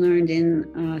can be learned in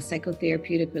a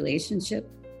psychotherapeutic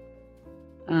relationship.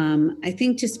 I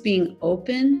think just being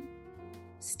open,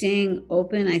 staying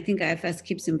open. I think IFS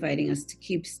keeps inviting us to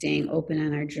keep staying open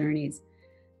on our journeys.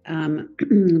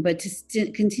 But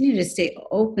to continue to stay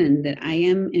open that I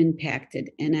am impacted,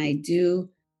 and I do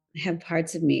have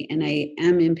parts of me, and I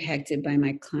am impacted by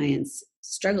my clients'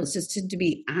 struggles, just to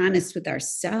be honest with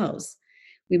ourselves.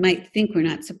 We might think we're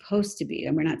not supposed to be,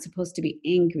 and we're not supposed to be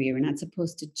angry, or we're not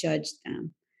supposed to judge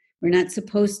them. We're not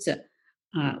supposed to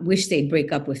wish they'd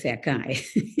break up with that guy.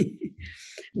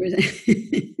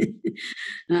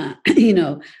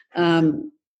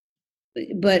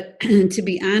 But to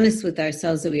be honest with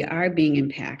ourselves that we are being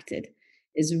impacted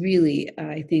is really,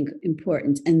 I think,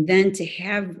 important. And then to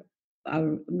have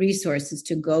resources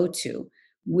to go to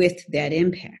with that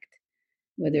impact,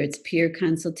 whether it's peer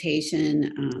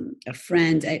consultation, a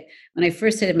friend. When I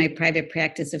first started my private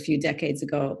practice a few decades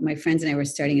ago, my friends and I were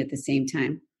starting at the same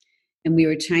time, and we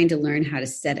were trying to learn how to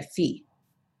set a fee.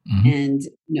 Mm-hmm.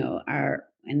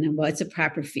 And what's a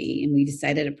proper fee? And we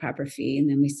decided a proper fee, and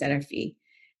then we set our fee.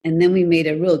 And then we made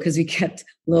a rule because we kept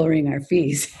lowering our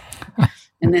fees.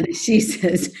 And then she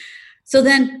says, so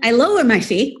then I lower my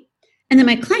fee, and then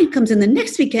my client comes in the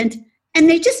next weekend, and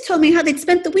they just told me how they'd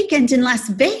spent the weekend in Las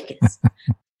Vegas.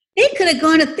 They could have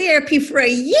gone to therapy for a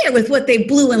year with what they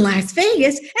blew in Las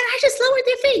Vegas, and I just lowered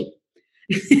their fee.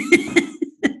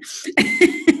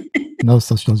 No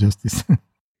social justice.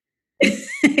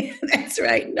 That's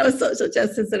right. No social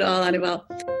justice at all, Annabelle.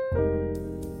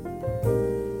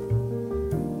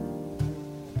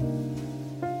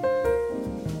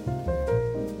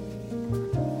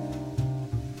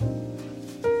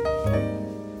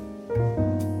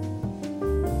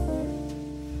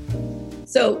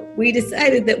 So we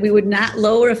decided that we would not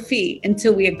lower a fee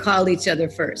until we had called each other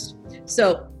first.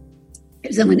 So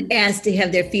if someone asked to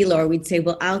have their fee lower, we'd say,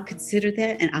 well, I'll consider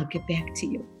that and I'll get back to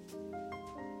you.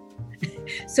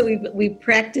 So we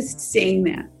practiced saying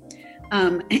that.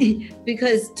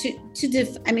 Because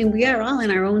we are all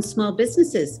in our own small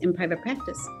businesses in private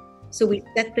practice. So we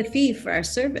set the fee for our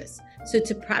service. So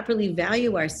to properly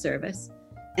value our service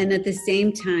and at the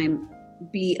same time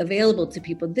be available to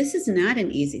people, this is not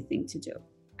an easy thing to do.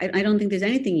 I don't think there's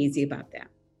anything easy about that.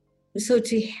 So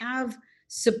to have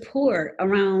support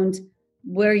around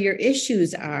where your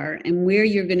issues are and where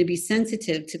you're going to be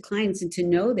sensitive to clients, and to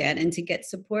know that and to get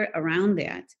support around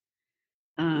that,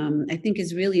 I think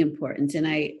is really important.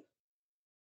 And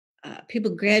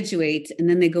people graduate and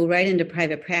then they go right into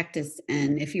private practice.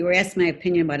 And if you were asked my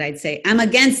opinion about it, I'd say I'm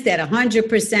against that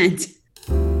 100%.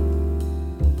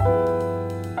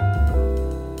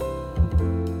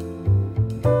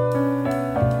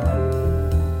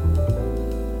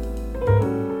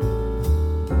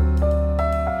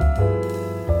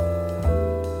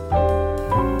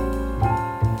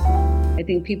 I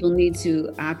think people need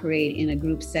to operate in a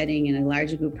group setting, in a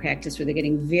larger group practice, where they're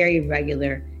getting very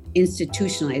regular,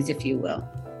 institutionalized, if you will,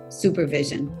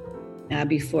 supervision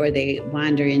before they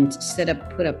wander in,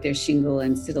 put up their shingle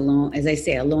and sit alone, as I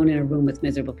say, alone in a room with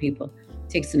miserable people. It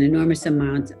takes an enormous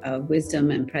amount of wisdom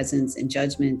and presence and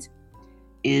judgment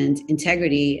and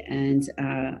integrity. And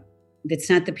it's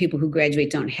not that people who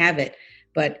graduate don't have it,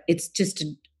 but it's just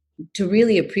to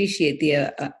really appreciate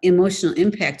the emotional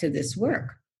impact of this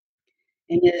work.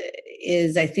 And it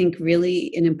is, I think,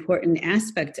 really an important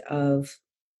aspect of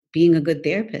being a good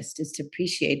therapist, is to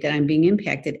appreciate that I'm being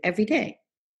impacted every day.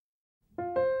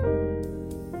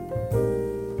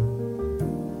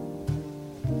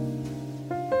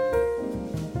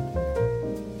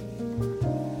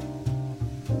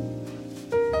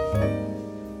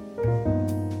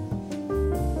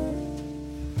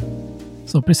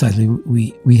 So precisely,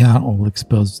 we are all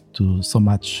exposed to so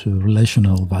much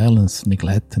relational violence,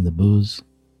 neglect, and abuse,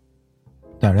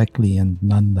 directly and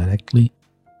non-directly,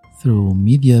 through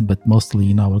media, but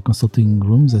mostly in our consulting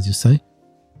rooms, as you say.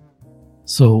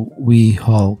 So we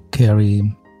all carry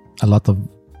a lot of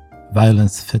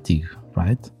violence fatigue,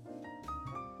 right?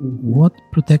 Mm-hmm. What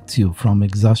protects you from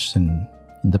exhaustion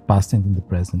in the past and in the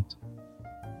present?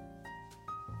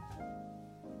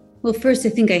 Well, first, I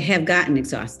think I have gotten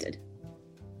exhausted.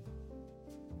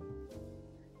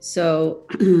 So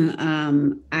I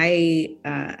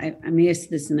may have said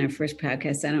this in our first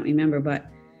podcast, I don't remember, but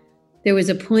there was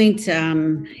a point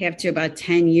after about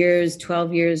 10 years,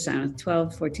 12 years,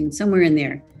 12, 14, somewhere in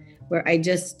there, where I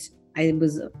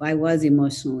was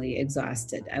emotionally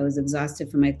exhausted. I was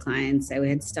exhausted from my clients. I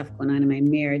had stuff going on in my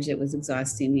marriage that was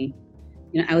exhausting me.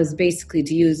 I was basically,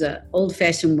 to use an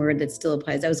old-fashioned word that still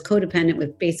applies, I was codependent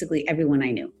with basically everyone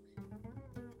I knew.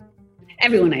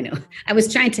 Everyone I knew. I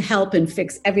was trying to help and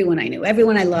fix everyone I knew.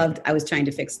 Everyone I loved, I was trying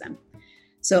to fix them.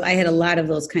 So I had a lot of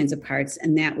those kinds of parts,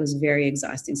 and that was very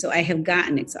exhausting. So I have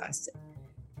gotten exhausted.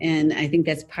 And I think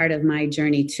that's part of my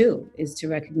journey too, is to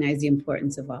recognize the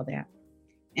importance of all that.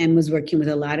 And was working with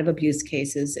a lot of abuse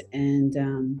cases.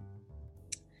 And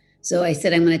so I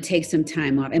said, I'm going to take some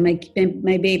time off. And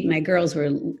my girls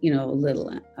were,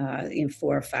 little,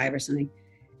 4 or 5 or something.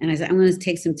 And I said, I'm going to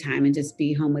take some time and just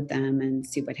be home with them and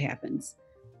see what happens.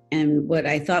 And what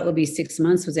I thought would be 6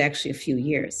 months was actually a few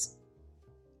years.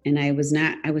 And I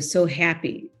was so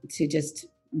happy to just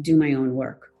do my own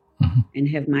work and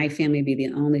have my family be the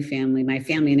only family, my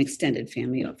family and extended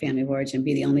family, or family of origin,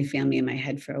 be the only family in my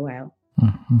head for a while.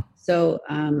 So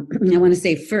I want to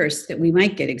say first that we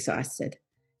might get exhausted,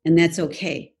 and that's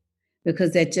okay,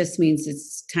 because that just means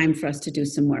it's time for us to do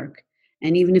some work.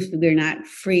 And even if we're not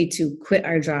free to quit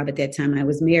our job at that time, I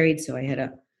was married, so I had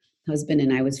a husband,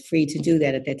 and I was free to do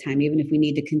that at that time, even if we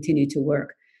need to continue to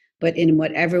work. But in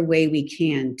whatever way we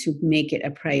can, to make it a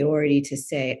priority to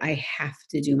say, I have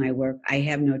to do my work. I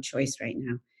have no choice right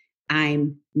now.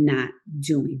 I'm not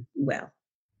doing well.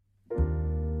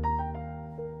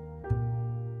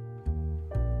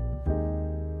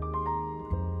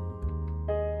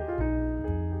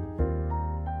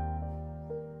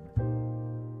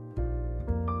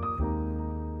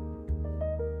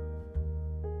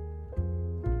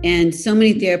 And so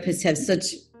many therapists have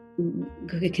such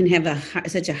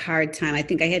a hard time. I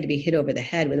think I had to be hit over the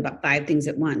head with about 5 things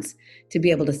at once to be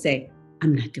able to say,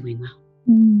 I'm not doing well.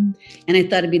 And I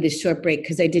thought it'd be this short break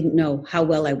because I didn't know how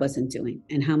well I wasn't doing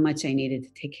and how much I needed to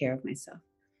take care of myself.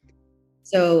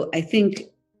 So I think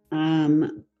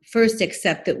first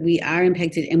accept that we are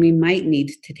impacted and we might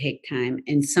need to take time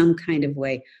in some kind of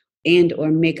way and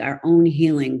or make our own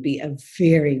healing be a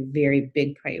very, very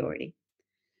big priority.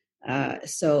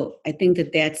 So I think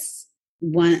that's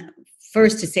one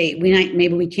first to say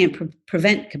maybe we can't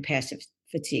prevent compassion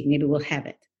fatigue. Maybe we'll have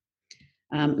it.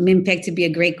 In fact, it'd be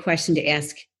a great question to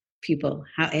ask people.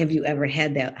 How have you ever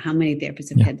had that? How many therapists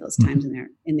have had those times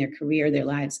in their career, their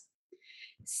lives?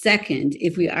 Second,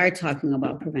 if we are talking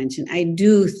about prevention, I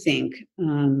do think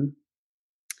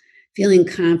feeling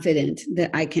confident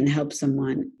that I can help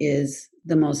someone is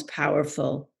the most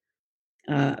powerful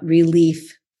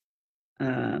relief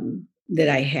that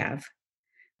I have.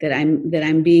 That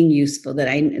I'm being useful, that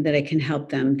I can help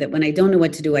them, that when I don't know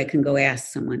what to do, I can go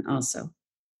ask someone also.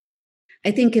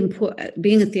 I think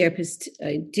being a therapist,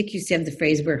 Dick used to have the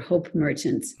phrase, we're hope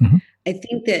merchants. I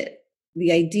think that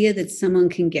the idea that someone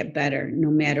can get better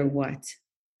no matter what.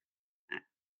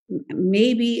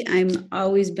 Maybe I'm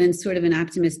always been sort of an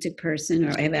optimistic person,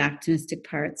 or I have optimistic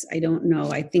parts. I don't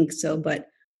know. I think so, but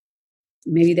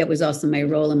maybe that was also my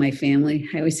role in my family.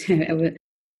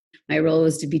 My role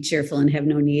was to be cheerful and have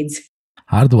no needs.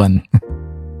 Hard one.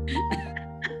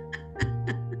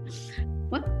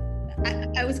 Well,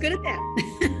 I was good at that.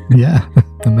 Yeah,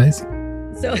 amazing.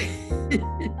 So,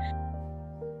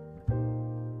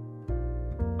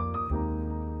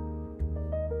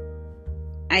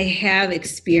 I have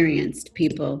experienced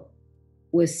people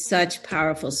with such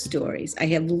powerful stories. I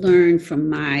have learned from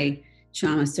my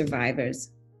trauma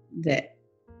survivors that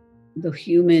the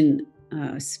human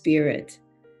spirit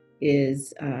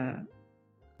is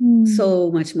so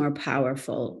much more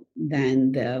powerful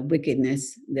than the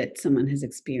wickedness that someone has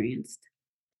experienced.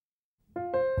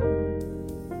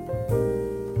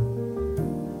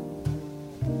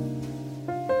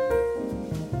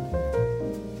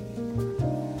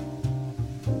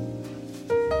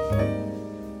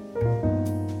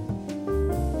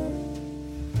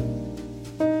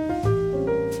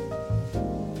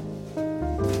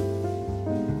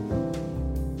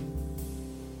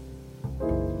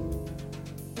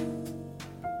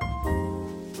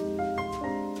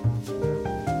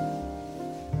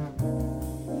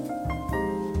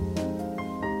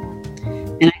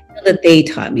 That they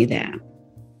taught me that.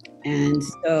 And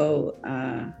so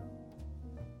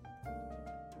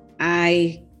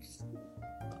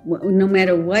no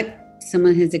matter what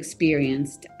someone has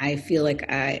experienced, I feel like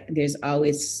there's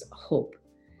always hope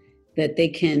that they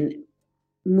can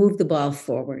move the ball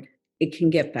forward. It can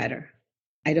get better.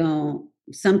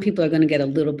 some people are going to get a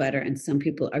little better and some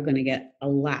people are going to get a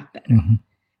lot better. Mm-hmm.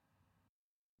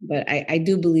 But I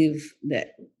do believe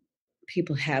that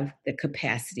people have the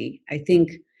capacity. I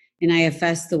think in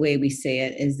IFS, the way we say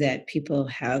it is that people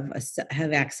have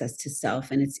access to self,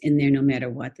 and it's in there no matter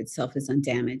what, that self is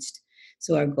undamaged.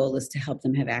 So our goal is to help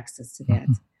them have access to that.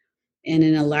 Mm-hmm. And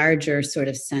in a larger sort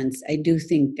of sense, I do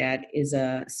think that is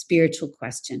a spiritual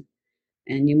question.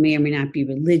 And you may or may not be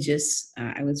religious.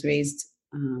 I was raised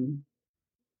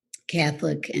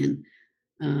Catholic and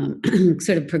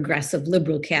sort of progressive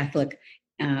liberal Catholic,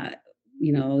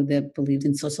 that believed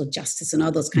in social justice and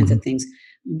all those kinds of things.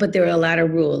 But there were a lot of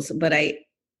rules. But I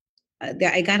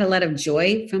got a lot of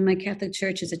joy from my Catholic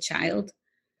church as a child.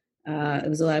 There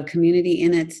was a lot of community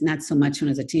in it, not so much when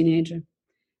I was a teenager.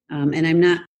 And I'm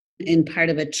not in part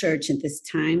of a church at this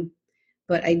time,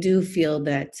 but I do feel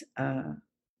that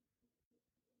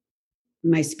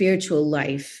my spiritual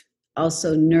life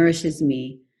also nourishes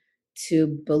me to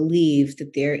believe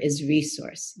that there is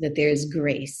resource, that there is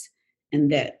grace,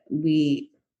 and that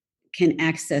we can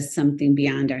access something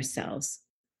beyond ourselves.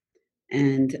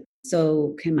 And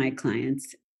so can my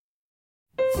clients.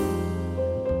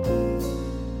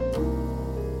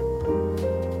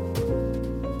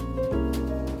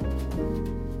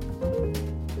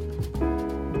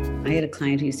 I had a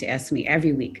client who used to ask me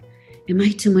every week, am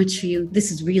I too much for you?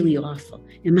 This is really awful.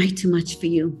 Am I too much for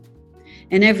you?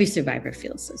 And every survivor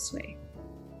feels this way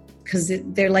because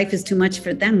their life is too much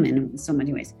for them in so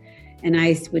many ways. And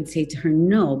I would say to her,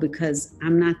 no, because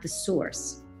I'm not the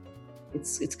source.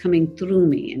 It's coming through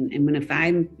me. And when if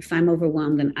I'm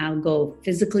overwhelmed, then I'll go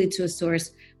physically to a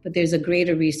source, but there's a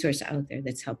greater resource out there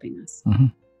that's helping us. Mm-hmm.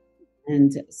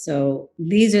 And so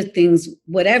these are things,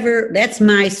 that's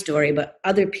my story, but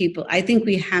other people, I think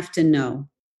we have to know.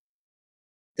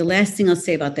 The last thing I'll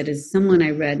say about that is someone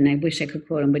I read, and I wish I could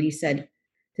quote him, but he said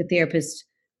to therapists,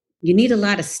 you need a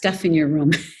lot of stuff in your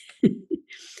room.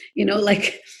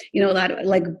 A lot of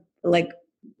like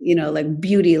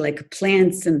beauty, like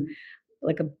plants and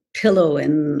like a pillow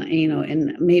and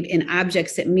maybe in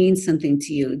objects that mean something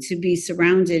to you, to be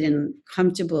surrounded in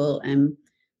comfortable and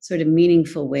sort of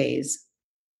meaningful ways.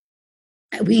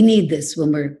 We need this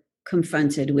when we're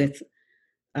confronted with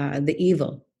the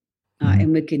evil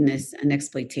and wickedness and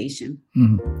exploitation.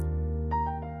 Mm-hmm.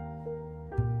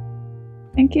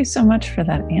 Thank you so much for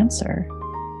that answer.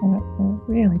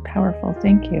 Really powerful.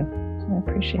 Thank you. I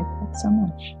appreciate that so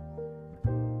much.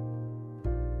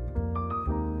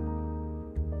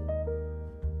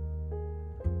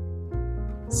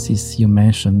 Sis, you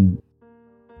mentioned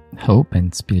hope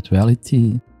and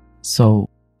spirituality. So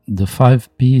the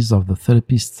 5 P's of the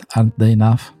therapist, aren't they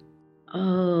enough?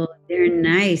 Oh, they're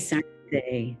nice, aren't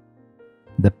they?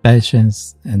 The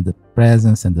patience and the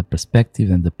presence and the perspective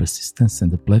and the persistence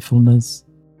and the playfulness,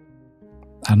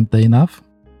 aren't they enough?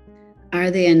 Are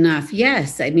they enough?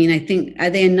 Yes. I mean, I think, are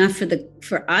they enough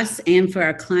for us and for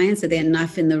our clients? Are they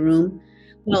enough in the room?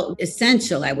 Well,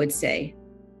 essential, I would say.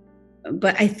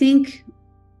 But I think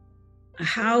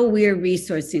how we're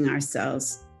resourcing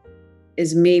ourselves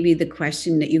is maybe the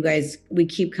question that we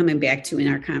keep coming back to in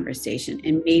our conversation.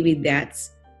 And maybe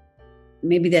that's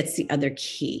the other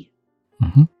key.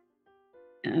 Mm-hmm.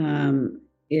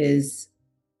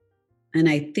 And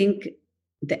I think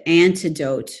the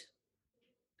antidote,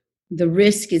 the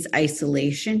risk is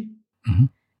isolation, mm-hmm.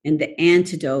 and the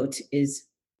antidote is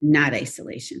not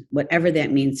isolation, whatever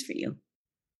that means for you.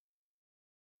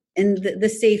 And the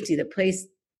safety, a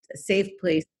safe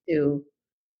place to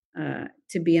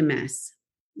be a mess,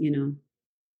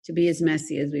 to be as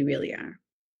messy as we really are.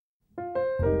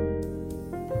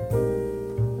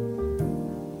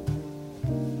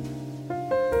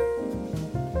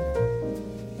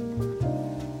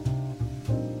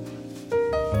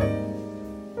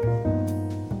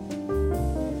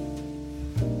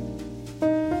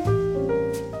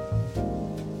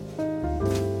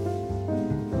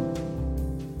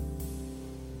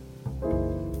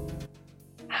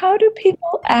 How do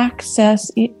people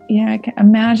access, I can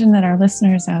imagine that our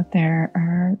listeners out there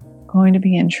are going to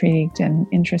be intrigued and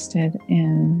interested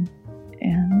in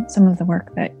some of the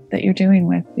work that you're doing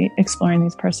with exploring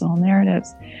these personal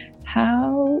narratives.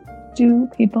 How do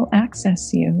people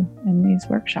access you in these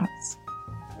workshops?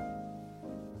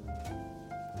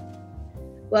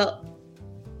 Well,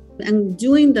 I'm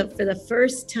doing for the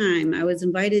first time, I was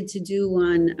invited to do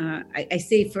one, I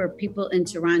say for people in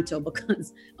Toronto,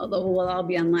 because although we'll all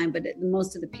be online, but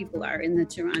most of the people are in the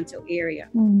Toronto area.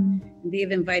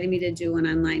 They've invited me to do one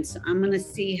online. So I'm going to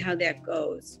see how that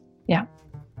goes. Yeah.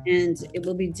 And it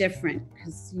will be different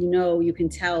because, you can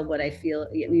tell what I feel,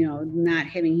 not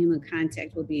having human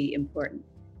contact will be important.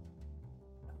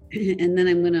 And then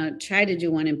I'm going to try to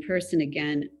do one in person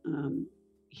again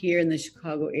here in the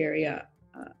Chicago area,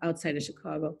 outside of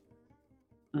Chicago,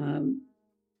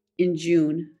 in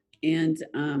June. And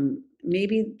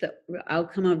maybe the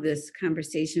outcome of this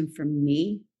conversation for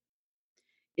me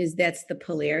is that's the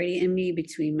polarity in me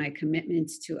between my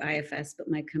commitments to IFS, but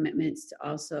my commitments to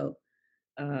also,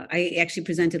 I actually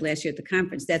presented last year at the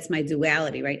conference. That's my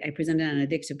duality, right? I presented on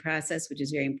addictive process, which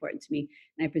is very important to me,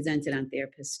 and I presented on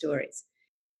therapist stories.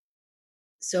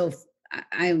 So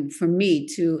for me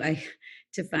to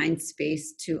find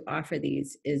space to offer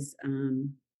these is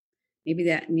maybe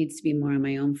that needs to be more on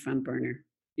my own front burner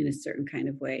in a certain kind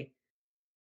of way.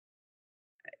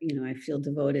 I feel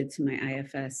devoted to my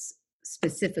IFS,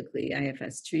 specifically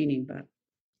IFS training, but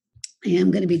I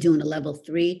am going to be doing a level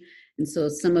 3. And so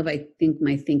I think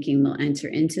my thinking will enter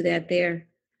into that there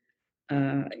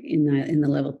in the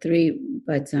level 3.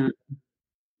 But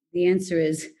the answer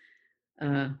is,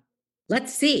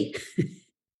 let's see.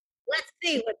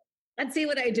 Let's see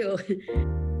what I do.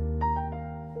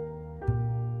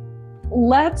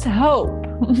 Let's hope.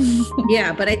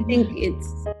 Yeah, but I think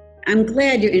I'm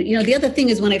glad the other thing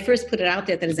is when I first put it out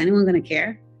there, that is anyone going to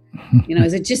care?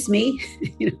 Is it just me?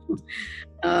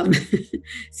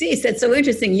 See, that's so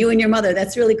interesting. You and your mother,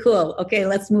 that's really cool. Okay,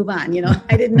 let's move on.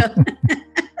 I didn't know.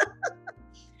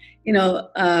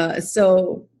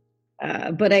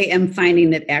 But I am finding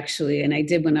that actually, and I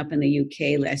did one up in the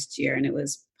UK last year, and it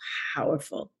was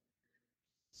powerful.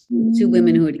 2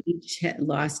 women who had each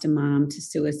lost a mom to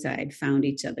suicide found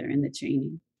each other in the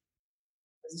training.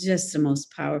 It was just the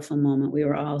most powerful moment. We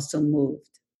were all so moved.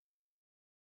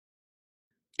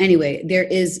 Anyway,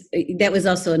 that was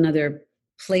also another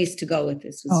place to go with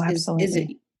this.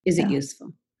 Absolutely. Is it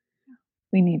useful?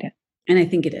 We need it. And I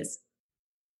think it is.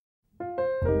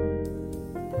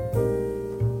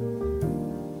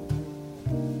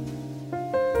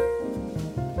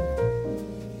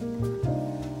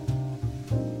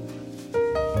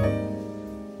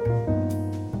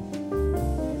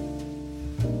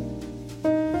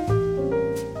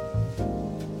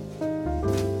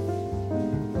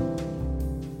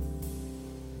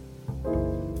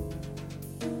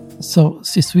 So,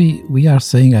 since we are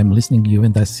saying, I'm listening to you,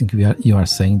 and I think you are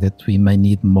saying that we may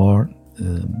need more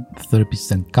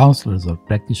therapists and counselors or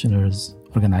practitioners,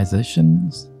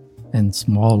 organizations, and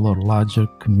small or larger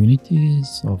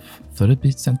communities of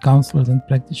therapists and counselors and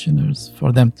practitioners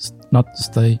for them not to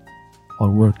stay or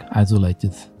work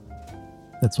isolated.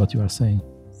 That's what you are saying.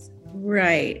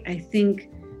 Right. I think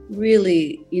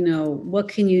really, what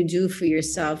can you do for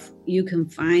yourself? You can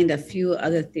find a few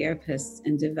other therapists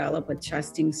and develop a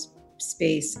trusting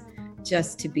space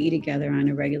just to be together on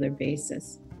a regular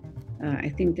basis. I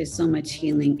think there's so much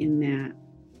healing in that.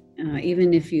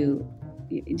 Even if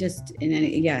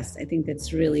yes, I think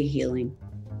that's really healing.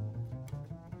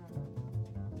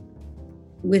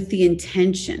 With the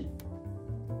intention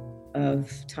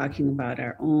of talking about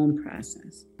our own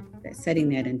process, setting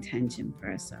that intention for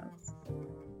ourselves.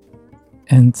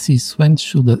 And since when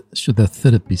should a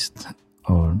therapist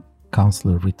or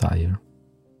counselor retire?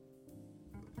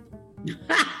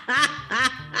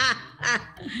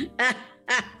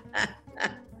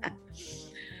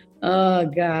 Oh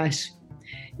gosh,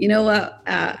 you know what?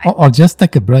 Or just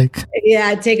take a break.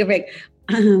 Yeah, take a break.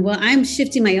 Well, I'm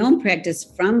shifting my own practice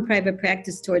from private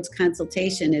practice towards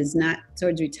consultation, is not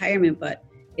towards retirement, but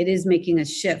it is making a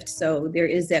shift. So there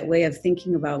is that way of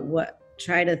thinking about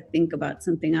try to think about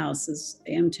something else.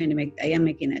 I am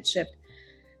making that shift.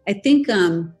 I think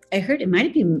I heard, it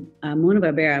might be Mona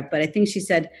Barbera, but I think she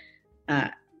said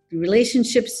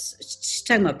relationships, she's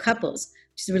talking about couples.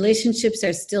 She said relationships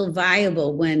are still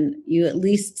viable when you at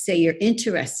least say you're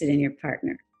interested in your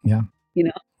partner. Yeah.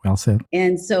 Well said.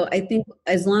 And so I think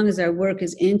as long as our work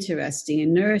is interesting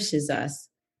and nourishes us,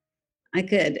 I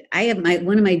have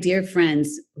one of my dear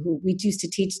friends who we used to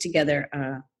teach together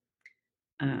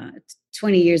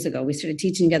 20 years ago. We started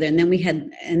teaching together,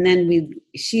 and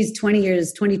she's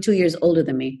 22 years older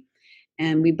than me.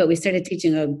 But we started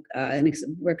teaching a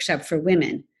workshop for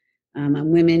women, on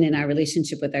women and our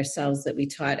relationship with ourselves that we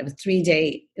taught. It was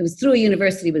 3-day, it was through a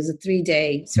university, it was a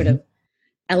 3-day sort of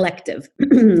elective.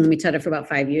 We taught it for about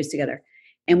 5 years together.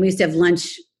 And we used to have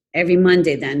lunch every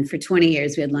Monday then. For 20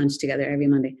 years, we had lunch together every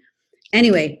Monday.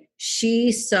 Anyway,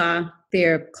 she saw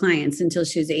their clients until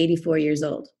she was 84 years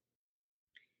old.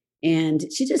 And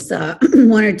she just saw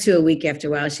 1 or 2 a week after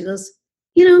a while. She goes,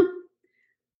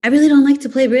 I really don't like to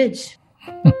play bridge.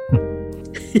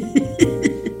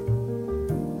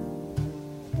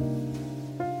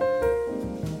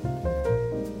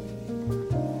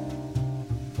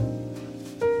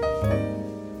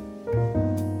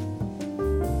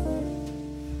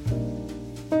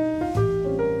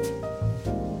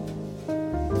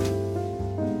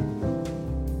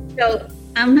 So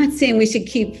I'm not saying we should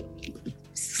keep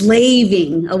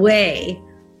slaving away,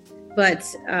 but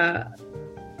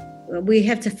we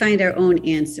have to find our own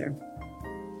answer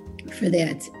for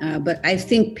that. But I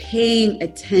think paying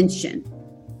attention,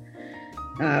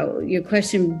 your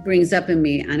question brings up in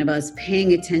me, Annabelle, is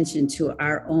paying attention to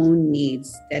our own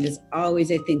needs. That is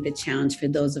always, I think, the challenge for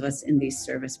those of us in these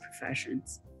service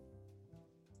professions.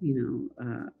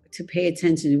 To pay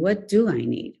attention to, what do I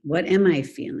need? What am I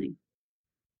feeling?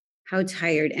 How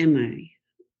tired am I?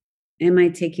 Am I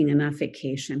taking enough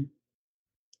vacation?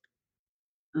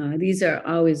 These are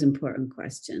always important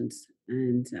questions.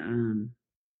 And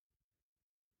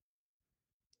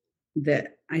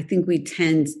that I think we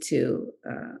tend to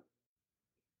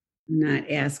not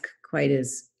ask quite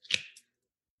as,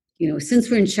 since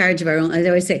we're in charge of our own, as I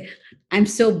always say, I'm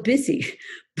so busy,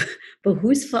 but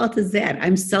whose fault is that?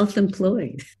 I'm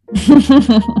self-employed.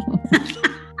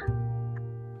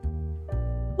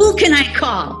 Who can I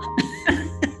call?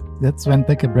 That's when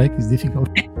take a break is difficult.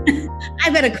 I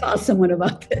better call someone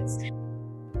about this.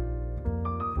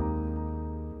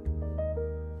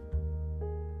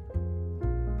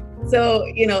 So,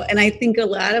 and I think a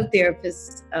lot of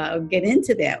therapists get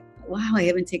into that. Wow, I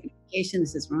haven't taken vacation.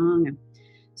 This is wrong. And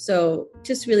so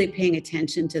just really paying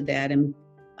attention to that and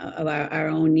of our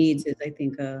own needs is, I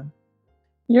think,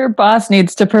 your boss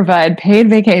needs to provide paid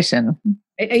vacation.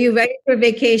 Are you ready for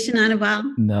vacation, Annabelle?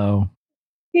 No.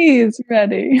 He's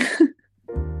ready.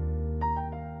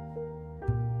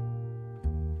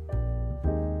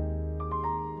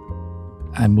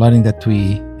 I'm learning that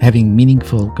having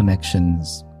meaningful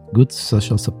connections, good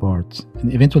social support,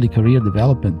 and eventually career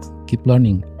development, keep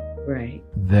learning. Right.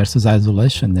 Versus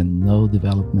isolation and no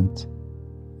development.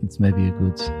 It's maybe a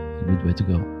good way to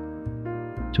go.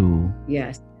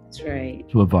 Yes, that's right.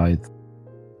 To avoid.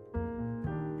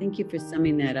 Thank you for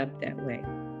summing that up that way.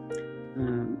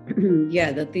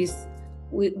 That these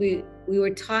we were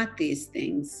taught these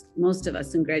things. Most of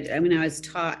us in graduate. I was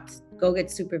taught, go get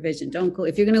supervision. Don't go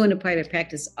if you're going to go into private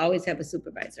practice. Always have a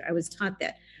supervisor. I was taught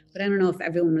that, but I don't know if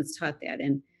everyone was taught that.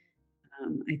 And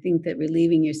I think that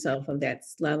relieving yourself of that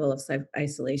level of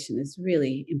isolation is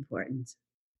really important.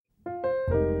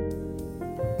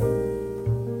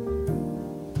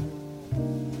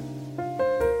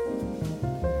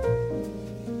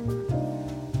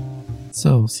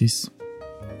 So, Sis,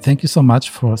 thank you so much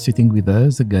for sitting with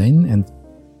us again, and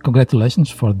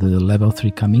congratulations for the level 3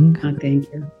 coming. Oh,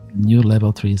 thank you. New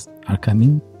level 3s are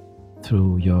coming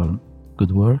through your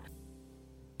good work.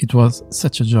 It was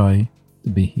such a joy to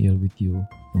be here with you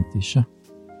and Tisha.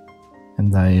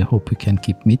 And I hope we can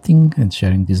keep meeting and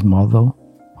sharing this model,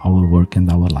 our work and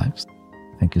our lives.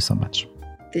 Thank you so much.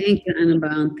 Thank you,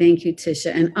 Annabelle. Thank you,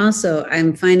 Tisha. And also,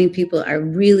 I'm finding people are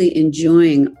really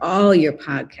enjoying all your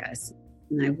podcasts.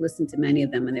 And I've listened to many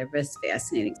of them, and they're just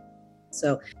fascinating.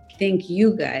 So thank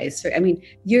you guys for,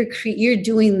 you're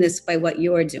doing this by what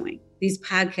you're doing. These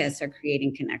podcasts are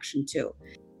creating connection too.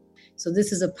 So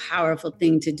this is a powerful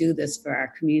thing to do this for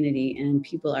our community, and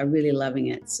people are really loving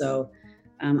it. So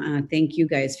thank you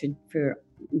guys for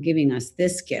giving us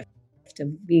this gift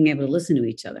of being able to listen to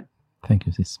each other. Thank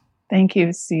you, Sis. Thank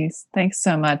you, Sis. Thanks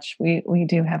so much. We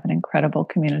do have an incredible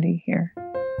community here.